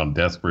don't want to sound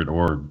desperate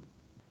or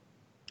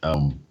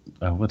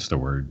what's the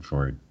word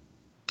for it?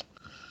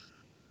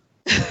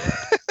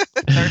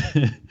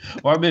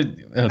 Well, I've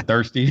been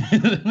thirsty.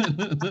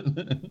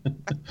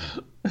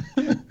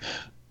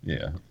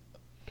 Yeah.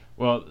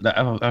 Well,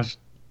 I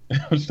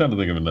was trying to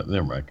think of another.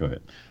 Never mind. Go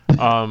ahead.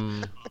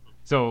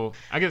 So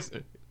I guess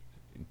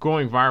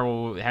going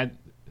viral had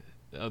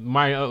I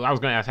was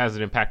going to ask, has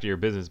it impacted your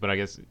business? But I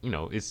guess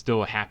it's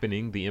still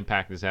happening. The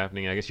impact is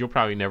happening. I guess you'll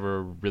probably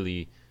never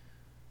really.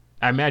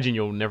 I imagine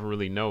you'll never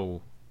really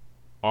know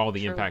all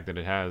the impact that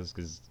it has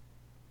because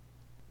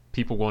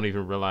people won't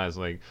even realize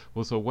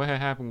so what had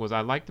happened was I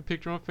liked the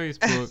picture on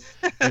Facebook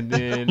and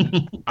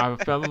then I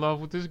fell in love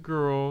with this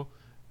girl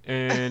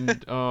and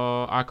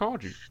I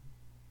called you.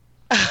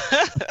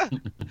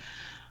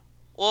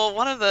 Well,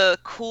 one of the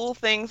cool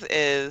things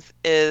is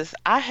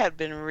I had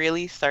been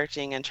really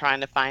searching and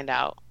trying to find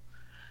out.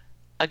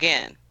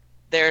 Again,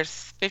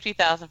 there's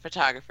 50,000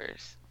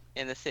 photographers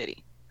in the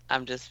city.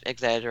 I'm just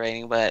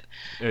exaggerating, but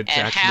it's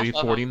actually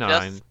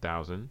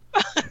 49,000.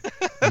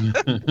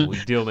 We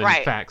deal in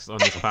facts on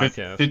this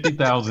podcast.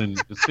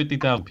 50,000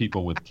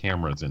 people with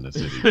cameras in the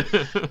city.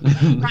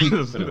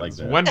 Like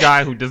one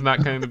guy who does not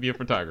claim to be a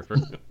photographer.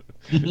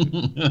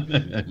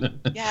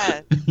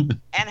 Yes.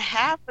 And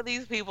half of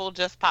these people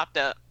just popped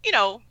up,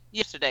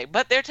 yesterday,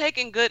 but they're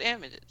taking good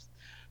images.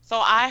 So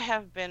I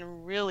have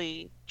been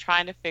really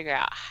trying to figure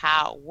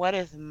out what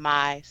is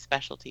my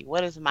specialty?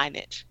 What is my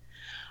niche?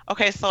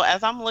 Okay, so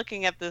as I'm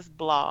looking at this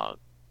blog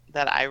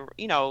that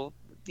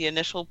the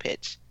initial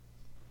pitch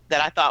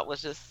that I thought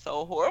was just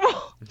so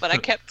horrible, but I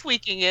kept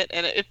tweaking it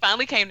and it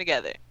finally came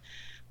together.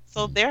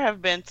 So there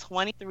have been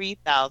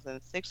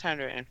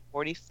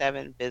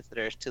 23,647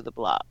 visitors to the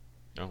blog.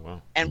 Oh,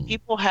 wow. And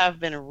people have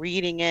been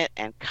reading it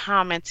and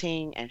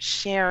commenting and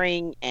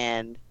sharing.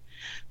 And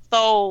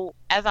so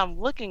as I'm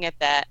looking at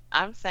that,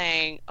 I'm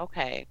saying,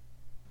 okay,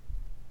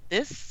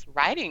 this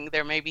writing,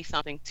 there may be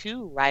something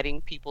to writing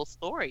people's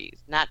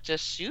stories, not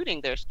just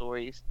shooting their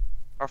stories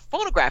or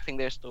photographing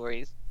their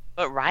stories,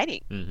 but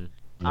writing. Mm-hmm.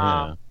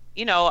 Yeah.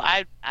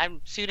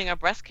 I'm shooting a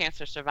breast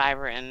cancer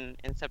survivor in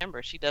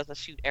September. She does a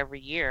shoot every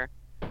year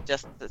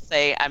just to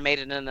say I made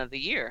it another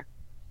year.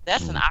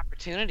 That's an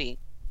opportunity.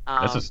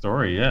 That's a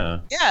story, yeah.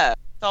 Yeah.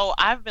 So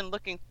I've been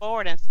looking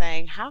forward and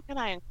saying, how can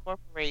I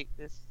incorporate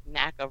this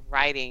knack of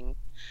writing?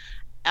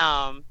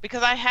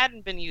 Because I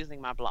hadn't been using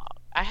my blog.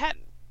 I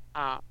hadn't.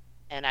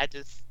 And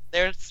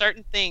there's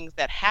certain things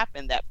that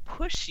happen that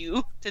push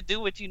you to do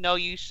what you know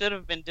you should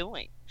have been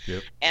doing.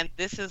 Yep. And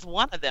this is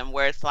one of them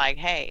where it's like,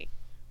 hey,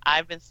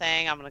 I've been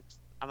saying I'm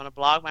gonna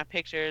blog my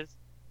pictures,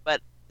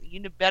 but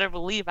you better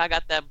believe I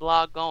got that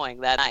blog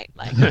going that night.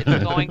 Like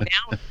it's going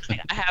down.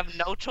 I have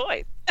no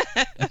choice.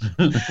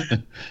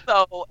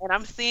 So, and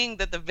I'm seeing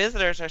that the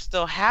visitors are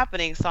still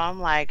happening. So I'm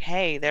like,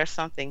 hey, there's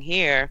something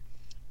here.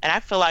 And I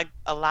feel like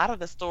a lot of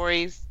the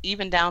stories,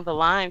 even down the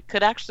line,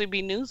 could actually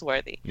be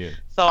newsworthy. Yeah.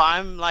 So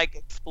I'm like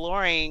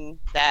exploring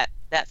that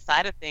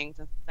side of things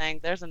and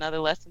saying, there's another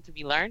lesson to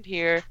be learned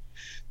here.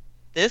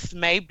 This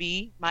may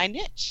be my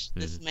niche.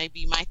 This may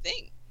be my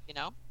thing.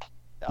 So.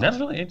 That's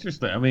really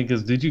interesting. I mean,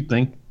 because did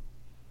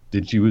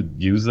you would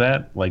use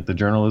that, like the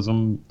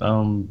journalism,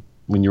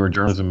 when you were a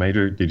journalism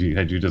major?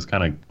 Had you just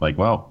kind of like,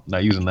 well,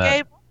 not using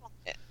that?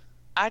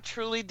 I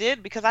truly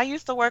did, because I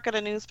used to work at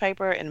a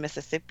newspaper in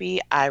Mississippi.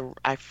 I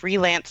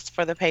freelanced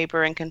for the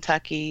paper in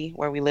Kentucky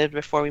where we lived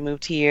before we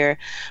moved here.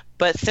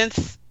 But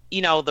since,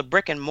 the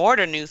brick and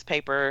mortar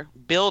newspaper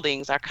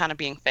buildings are kind of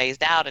being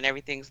phased out and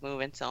everything's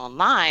moving to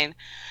online,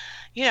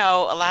 a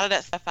lot of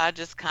that stuff I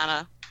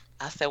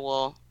said,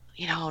 well,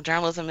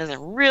 journalism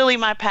isn't really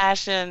my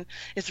passion.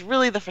 It's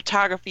really the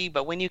photography.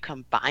 But when you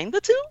combine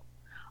the two,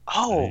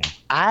 I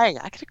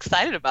get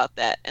excited about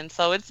that. And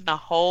so it's been a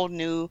whole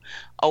new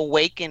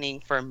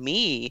awakening for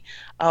me.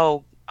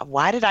 Oh,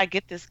 why did I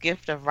get this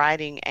gift of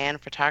writing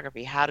and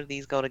photography? How do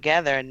these go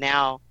together? And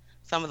now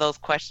some of those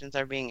questions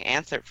are being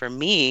answered for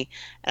me.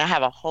 And I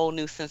have a whole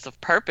new sense of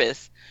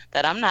purpose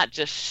that I'm not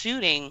just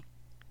shooting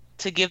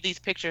to give these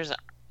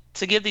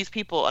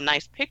people a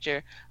nice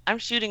picture. I'm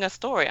shooting a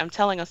story. I'm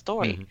telling a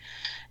story. Mm-hmm.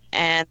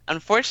 And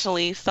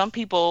unfortunately, some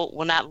people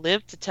will not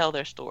live to tell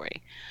their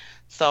story.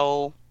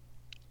 So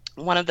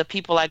one of the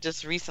people I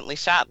just recently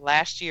shot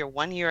last year,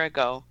 1 year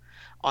ago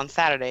on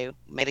Saturday,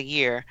 made a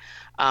year,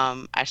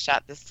 I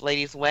shot this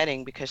lady's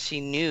wedding because she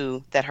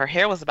knew that her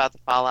hair was about to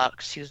fall out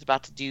because she was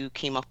about to do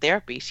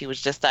chemotherapy. She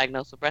was just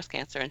diagnosed with breast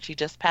cancer and she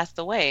just passed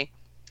away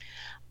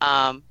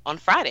on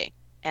Friday.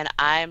 And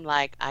I'm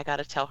like, I got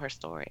to tell her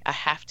story. I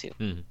have to.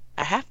 Mm-hmm.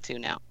 I have to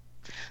now.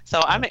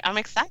 So I'm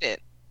excited.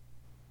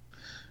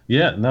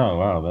 Yeah, no,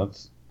 wow,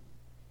 that's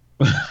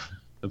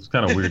it's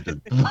kind of weird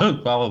to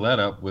follow that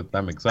up with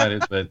I'm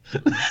excited, but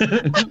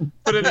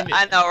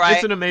I know, right?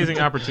 It's an amazing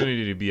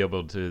opportunity to be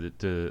able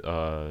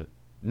to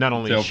not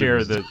only share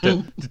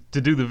to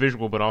do the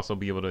visual, but also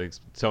be able to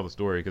tell the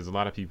story. Because a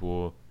lot of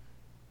people,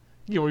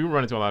 you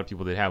run into a lot of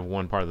people that have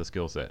one part of the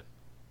skill set.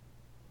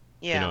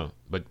 Yeah.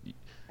 But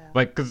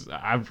like, because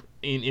I've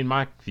in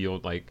my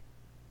field, like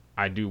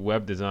I do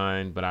web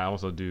design, but I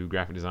also do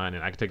graphic design,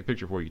 and I can take a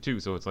picture for you too.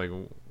 So it's like,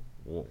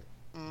 well,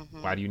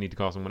 why do you need to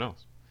call someone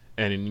else?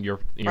 And in your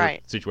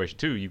situation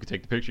too, you could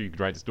take the picture, you could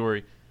write the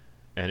story,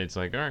 and it's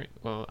like, all right,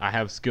 well, I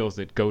have skills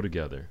that go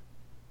together.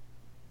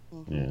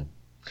 Mm-hmm. Yeah,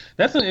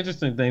 that's an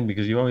interesting thing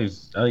because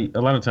a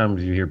lot of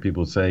times you hear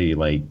people say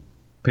like,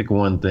 pick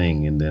one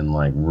thing and then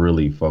like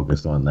really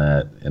focus on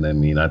that. And I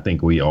mean, I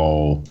think we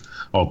all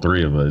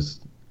three of us,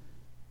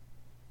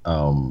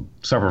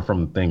 suffer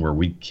from the thing where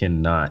we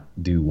cannot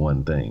do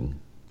one thing.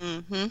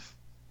 Mm-hmm.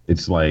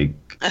 It's like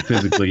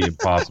physically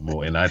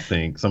impossible. And I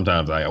think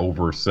sometimes I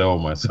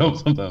oversell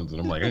myself sometimes.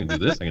 And I'm like, I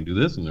can do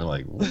this. And they're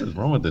like, what is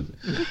wrong with it?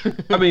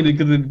 I mean,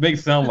 because it makes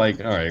it sound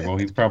like, all right, well,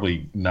 he's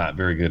probably not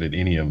very good at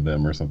any of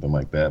them or something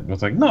like that. But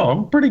it's like, no,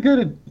 I'm pretty good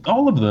at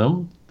all of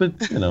them. But,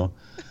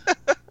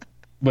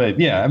 but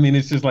yeah, I mean,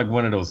 it's just like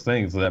one of those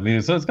things. So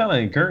it's kind of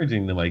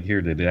encouraging to like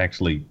hear that it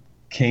actually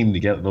came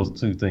together. Those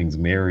two things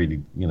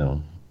married,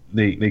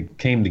 they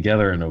came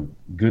together in a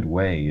good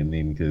way. I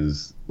mean,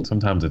 because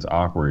sometimes it's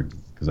awkward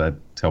because I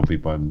tell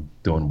people I'm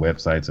doing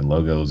websites and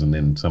logos, and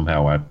then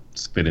somehow I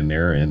spit in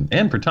there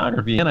and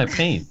photography and I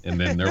paint, and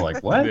then they're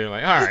like, "What?" They're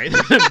like, "All right,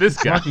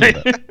 this guy,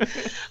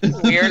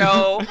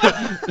 weirdo."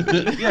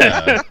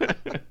 Yeah.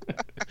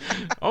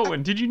 Oh,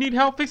 and did you need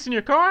help fixing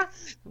your car?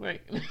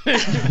 Like,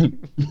 okay.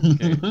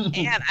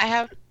 And I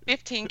have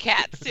 15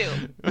 cats too.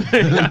 Like,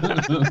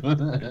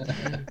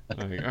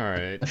 all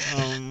right.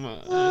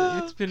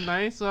 It's been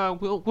nice.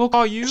 We'll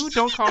call you.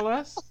 Don't call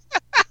us.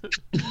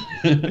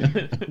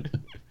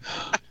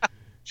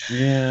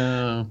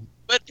 Yeah.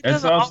 But it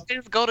doesn't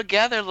always go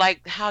together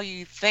like how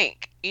you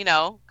think,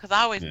 because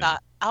I always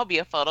thought I'll be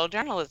a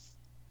photojournalist.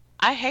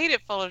 I hated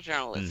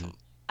photojournalism.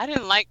 I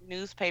didn't like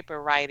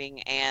newspaper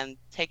writing and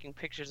taking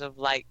pictures of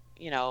like,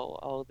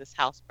 this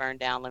house burned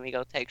down. Let me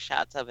go take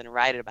shots of it and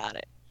write about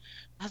it.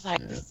 I was like,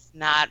 this is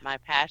not my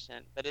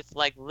passion. But it's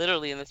like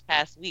literally in this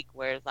past week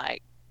where it's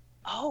like,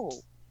 oh,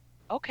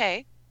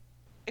 okay.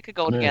 It could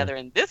go together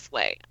in this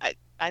way.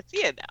 I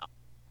see it now.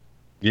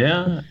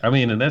 Yeah, I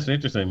mean, and that's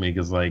interesting to me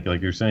because, like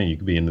you're saying, you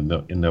could be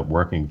end up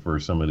working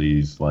for some of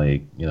these,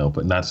 like,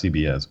 but not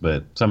CBS,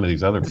 but some of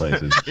these other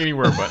places.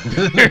 Anywhere but.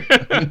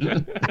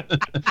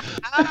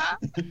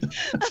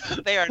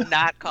 They are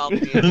not called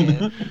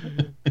CBS.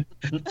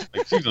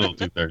 Like, she's a little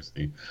too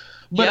thirsty.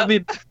 But I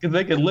mean, because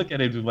they can look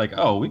at it and be like,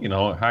 oh, we can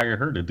hire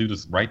her to do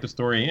this, write the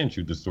story and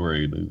shoot the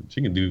story.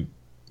 She can do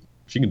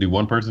two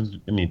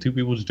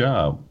people's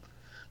job.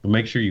 But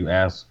make sure you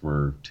ask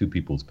for two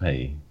people's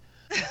pay.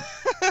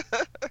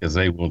 Because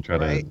they will try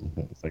to.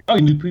 It's like, oh,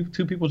 you need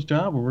two people's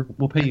job, or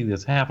we'll pay you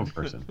this half a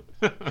person.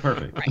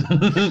 Perfect.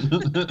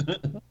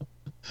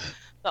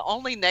 The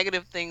only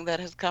negative thing that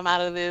has come out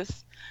of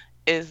this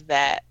is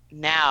that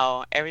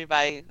now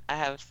everybody, I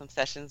have some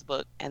sessions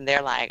booked, and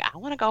they're like, I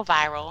want to go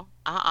viral.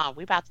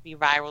 We about to be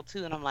viral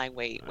too. And I'm like,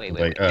 wait.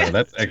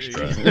 That's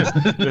extra.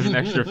 There's an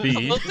extra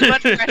fee. Too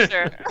much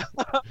pressure.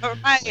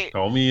 Right.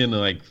 Call me in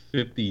like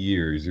 50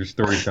 years. Your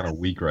story's kind of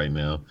weak right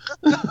now.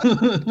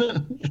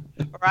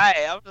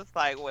 Right. I'm just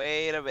like,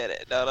 wait a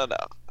minute. No. So,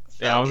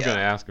 yeah, I was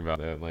gonna ask about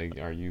that. Like,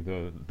 are you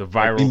the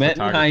viral? We met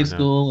in high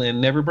school and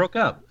never broke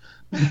up.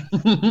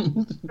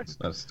 That's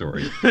not a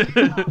story.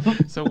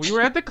 So we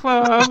were at the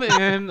club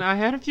and I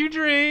had a few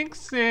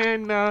drinks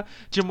and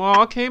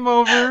Jamal came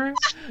over.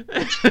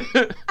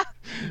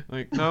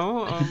 Like,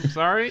 no, I'm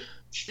sorry.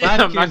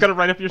 I'm not gonna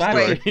write up your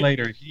story.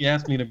 Later, he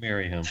asked me to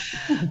marry him.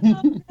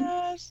 Oh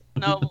gosh.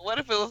 No, but what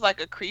if it was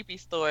like a creepy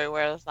story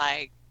where it was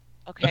like,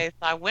 okay,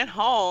 so I went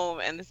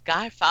home and this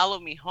guy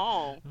followed me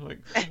home.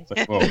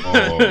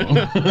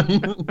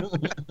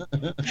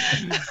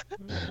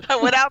 I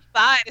went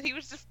outside and he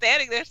was just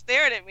standing there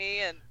staring at me,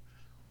 and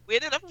we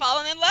ended up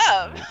falling in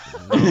love.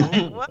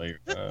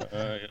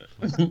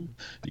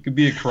 You could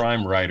be a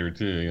crime writer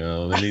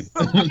too, They need...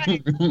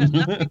 There's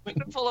nothing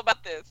beautiful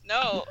about this.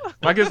 No.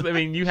 I guess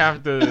you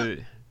have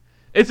to.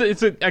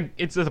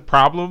 It's a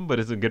problem, but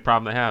it's a good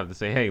problem to have. To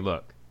say, hey,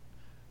 look,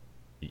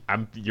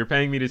 you're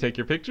paying me to take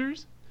your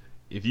pictures.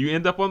 If you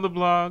end up on the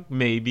blog,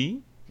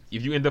 maybe.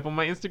 If you end up on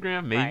my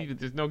Instagram, maybe. Right. But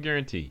there's no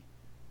guarantee.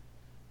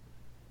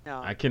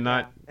 No, I can't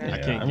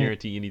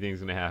guarantee anything's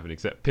going to happen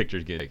except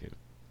pictures get taken.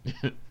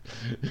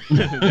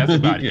 That's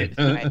about it.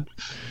 Right.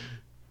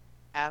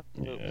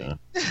 Absolutely. Yeah.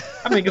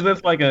 I mean, because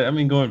that's going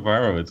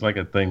viral. It's like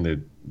a thing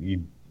that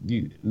you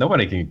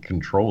nobody can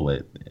control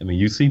it. I mean,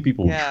 you see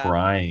people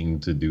trying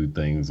to do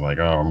things like,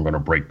 oh, I'm going to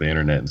break the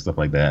internet and stuff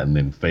like that, and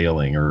then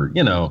failing, or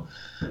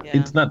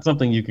it's not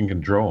something you can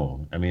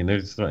control. I mean,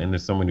 there's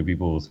so many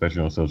people,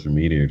 especially on social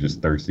media, are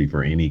just thirsty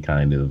for any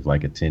kind of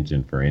like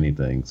attention for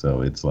anything.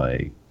 So it's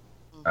like,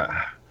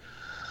 I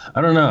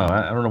don't know.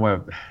 I don't know why.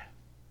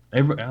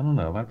 I don't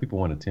know. A lot of people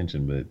want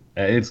attention, but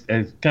it's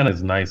kind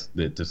of nice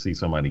to see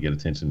somebody get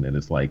attention that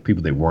it's like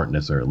people that weren't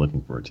necessarily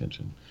looking for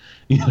attention.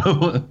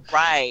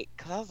 Right?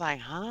 Because I was like,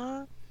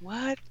 huh?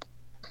 What?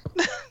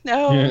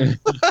 No. Yeah.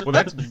 Well,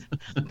 that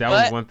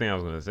was one thing I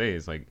was going to say.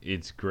 Is like,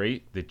 it's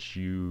great that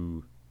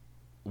you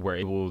were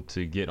able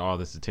to get all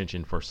this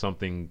attention for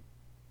something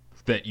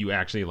that you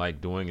actually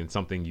like doing and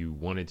something you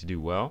wanted to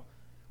do well.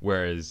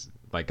 Whereas,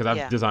 like, because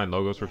I've designed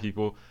logos for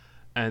people,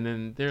 and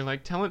then they're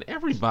like telling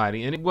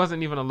everybody, and it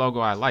wasn't even a logo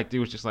I liked. It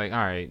was just like, all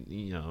right,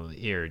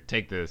 here,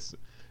 take this.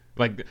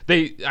 Like,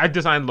 I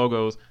designed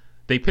logos.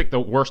 They picked the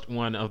worst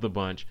one of the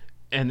bunch.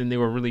 And then they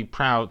were really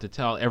proud to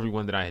tell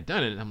everyone that I had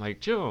done it. And I'm like,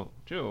 chill.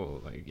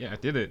 Like, yeah, I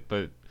did it,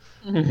 but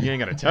you ain't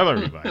got to tell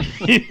everybody.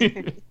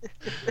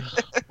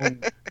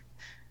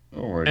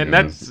 And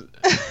that's...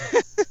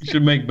 You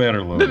should make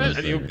better logos.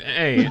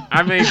 Hey,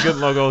 I made good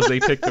logos. They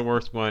picked the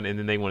worst one, and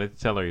then they wanted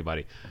to tell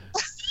everybody.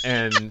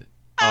 And,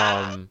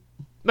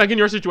 like in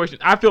your situation,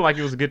 I feel like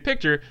it was a good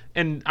picture.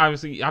 And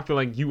obviously, I feel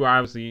like you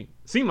obviously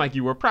seemed like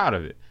you were proud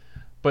of it.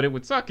 But it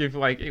would suck if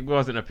like it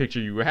wasn't a picture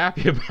you were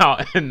happy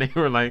about, and they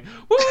were like,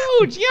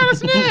 "Woo, Gianna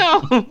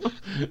Snell!"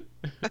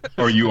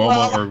 Or you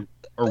almost,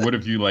 or what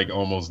if you like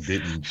almost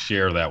didn't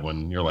share that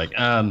one? You're like,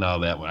 no,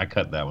 that one I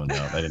cut that one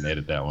out. I didn't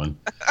edit that one.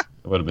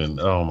 It would have been,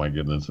 oh my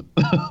goodness.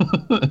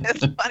 It's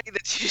funny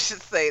that you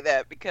should say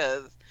that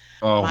because.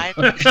 Uh-oh.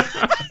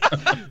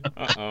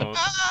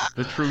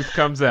 The truth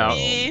comes out.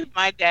 Me,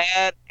 my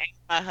dad, and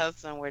my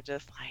husband were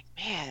just like,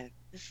 man,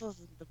 this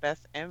wasn't the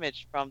best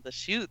image from the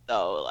shoot,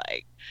 though.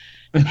 Like,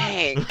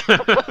 dang.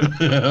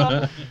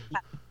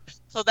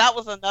 So that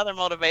was another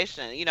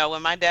motivation.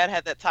 When my dad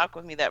had that talk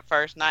with me that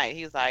first night,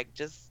 he was like,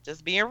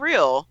 just being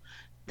real.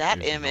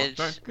 That image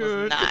was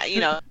not,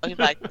 he's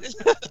like,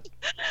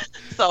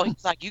 so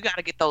he's like, you got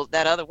to get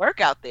that other work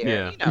out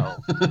there,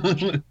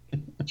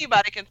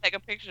 Anybody can take a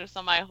picture of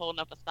somebody holding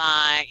up a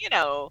sign, It's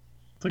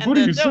like, what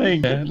are you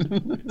saying, Dad?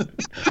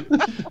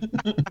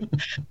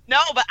 No,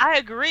 but I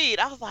agreed.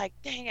 I was like,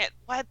 dang it,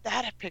 why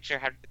that picture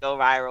had to go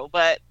viral?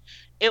 But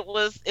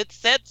it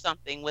said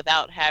something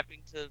without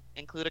having to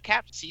include a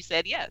caption. She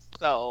said yes.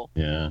 So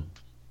yeah,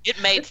 it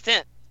made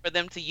sense for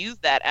them to use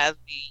that as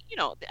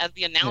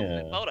the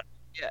announcement photo.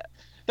 Yeah.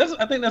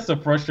 I think that's the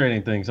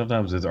frustrating thing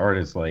sometimes as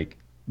artists, like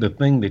the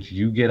thing that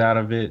you get out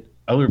of it,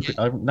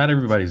 not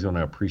everybody's going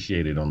to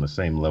appreciate it on the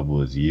same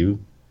level as you.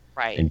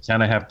 Right. And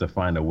kind of have to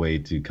find a way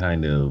to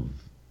kind of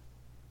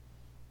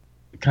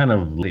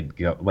let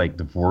go, like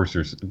divorce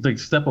or like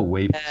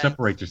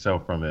separate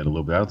yourself from it a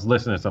little bit. I was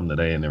listening to something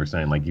today and they were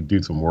saying like you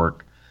do some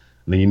work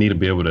and then you need to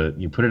be able to,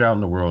 you put it out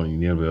in the world and you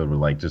need to be able to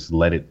like just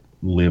let it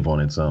live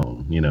on its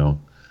own, you know,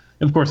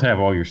 and of course have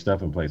all your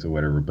stuff in place or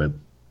whatever, but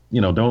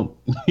you know, don't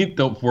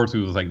force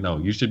people. It's like, no,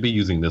 you should be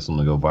using this one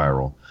to go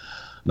viral.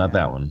 Not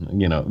that one,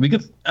 you know,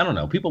 because I don't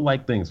know. People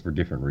like things for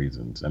different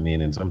reasons. I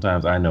mean, and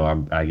sometimes I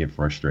know I get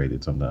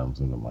frustrated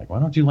sometimes, and I'm like, why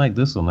don't you like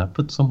this one? I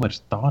put so much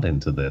thought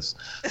into this.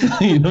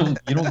 You don't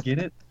get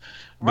it,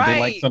 but they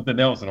like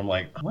something else, and I'm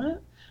like,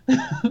 what?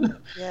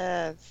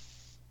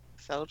 Yes,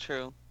 so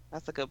true.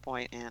 That's a good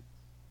point, Ann.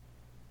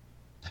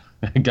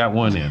 Got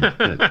one in. All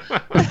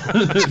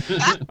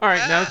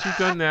right, now that you've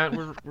done that,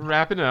 we're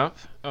wrapping up.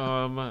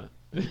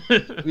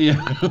 Yeah.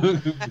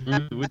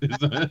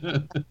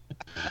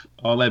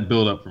 All that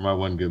build up for my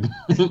one good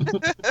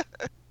one.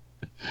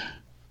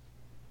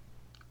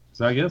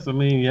 So I guess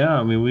we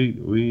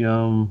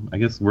I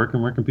guess where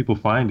can people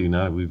find you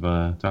now that we've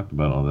talked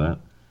about all that?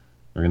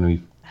 Where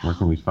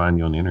can we find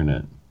you on the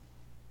internet?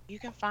 You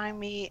can find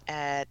me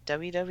at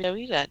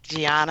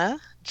www.Gianna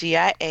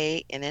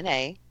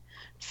Gianna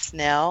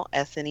Snell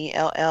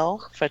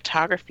SNELL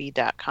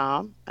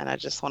photography.com, and I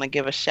just want to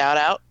give a shout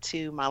out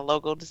to my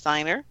logo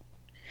designer.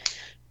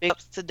 Big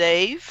ups to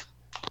Dave.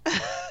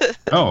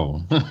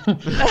 Oh.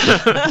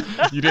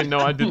 You didn't know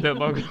I did that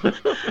logo?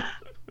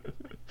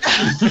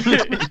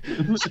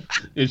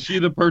 Is she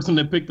the person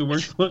that picked the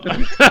worst logo?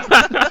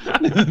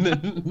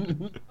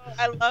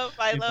 I love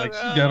my logo. Like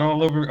she got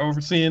all over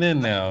CNN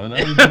now, and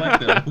I don't even like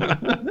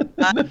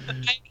that.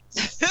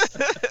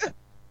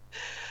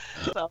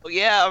 So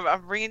yeah,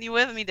 I'm bringing you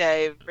with me,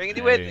 Dave. Bringing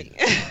you with me.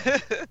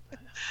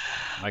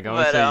 Like I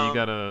always say, you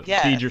gotta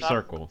feed your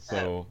circle.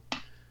 So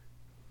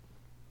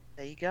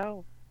there you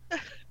go.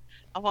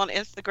 I'm on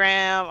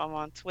Instagram. I'm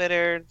on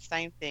Twitter.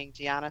 Same thing,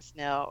 Gianna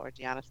Snell or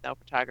Gianna Snell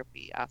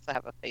Photography. I also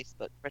have a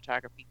Facebook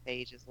photography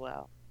page as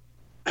well.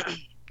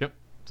 Yep.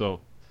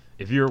 So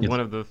if you're one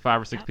of the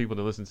 5 or 6 people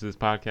that listen to this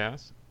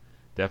podcast,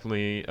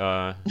 definitely.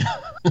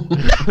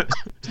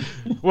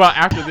 Well,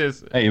 after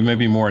this, hey, it may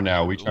be more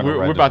now.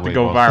 We're about to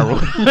go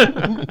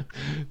viral.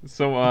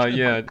 So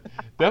yeah,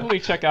 definitely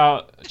check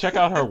out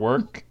her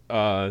work.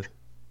 I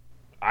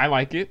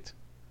like it.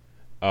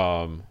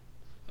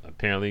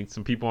 Apparently,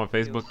 some people on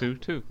Facebook do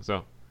too.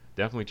 So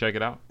definitely check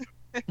it out.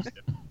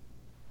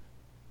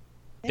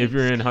 If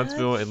you're in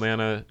Huntsville,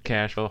 Atlanta,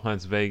 Cashville,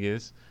 Hunts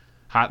Vegas,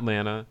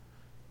 Hotlanta,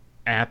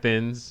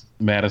 Athens,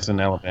 Madison,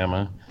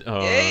 Alabama,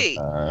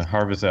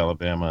 Harvest,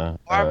 Alabama,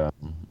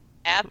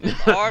 Athens,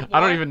 I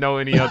don't even know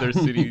any other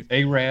cities.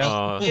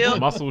 Arab,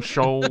 Muscle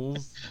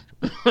Shoals,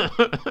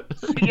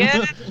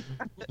 yeah,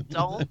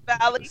 Stone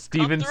Valley,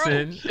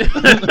 Stevenson,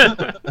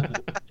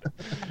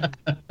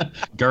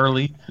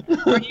 Gurley.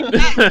 Where you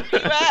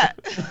at?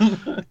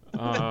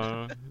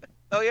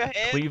 Throw your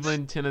head.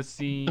 Cleveland,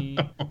 Tennessee,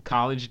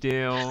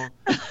 Collegedale.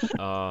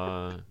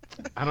 I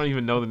don't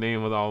even know the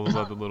name of all those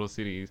other little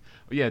cities.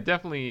 But yeah,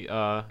 definitely.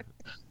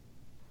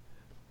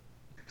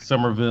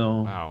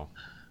 Somerville. Wow.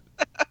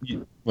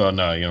 Well,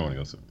 no, you don't want to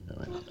go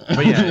Somerville.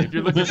 But yeah, if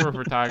you're looking for a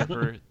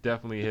photographer,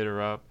 definitely hit her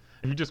up.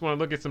 If you just want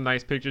to look at some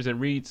nice pictures and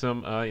read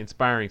some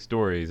inspiring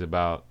stories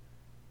about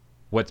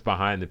what's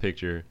behind the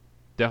picture,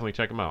 definitely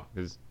check them out.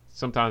 Because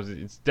sometimes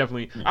it's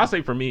definitely, I'll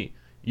say for me,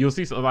 you'll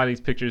see a lot of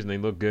these pictures and they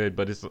look good,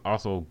 but it's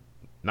also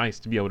nice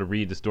to be able to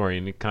read the story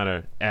and it kind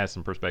of adds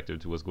some perspective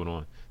to what's going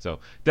on. So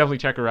definitely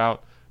check her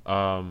out.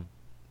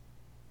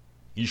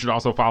 You should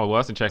also follow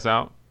us and check us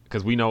out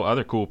because we know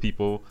other cool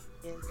people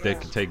that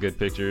can take good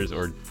pictures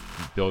or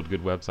build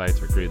good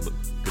websites or create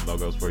good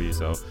logos for you.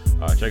 So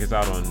check us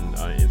out on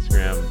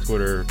Instagram,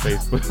 Twitter,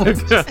 Facebook. What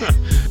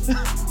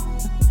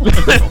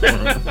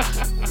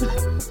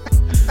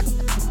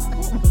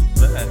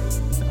was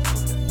that?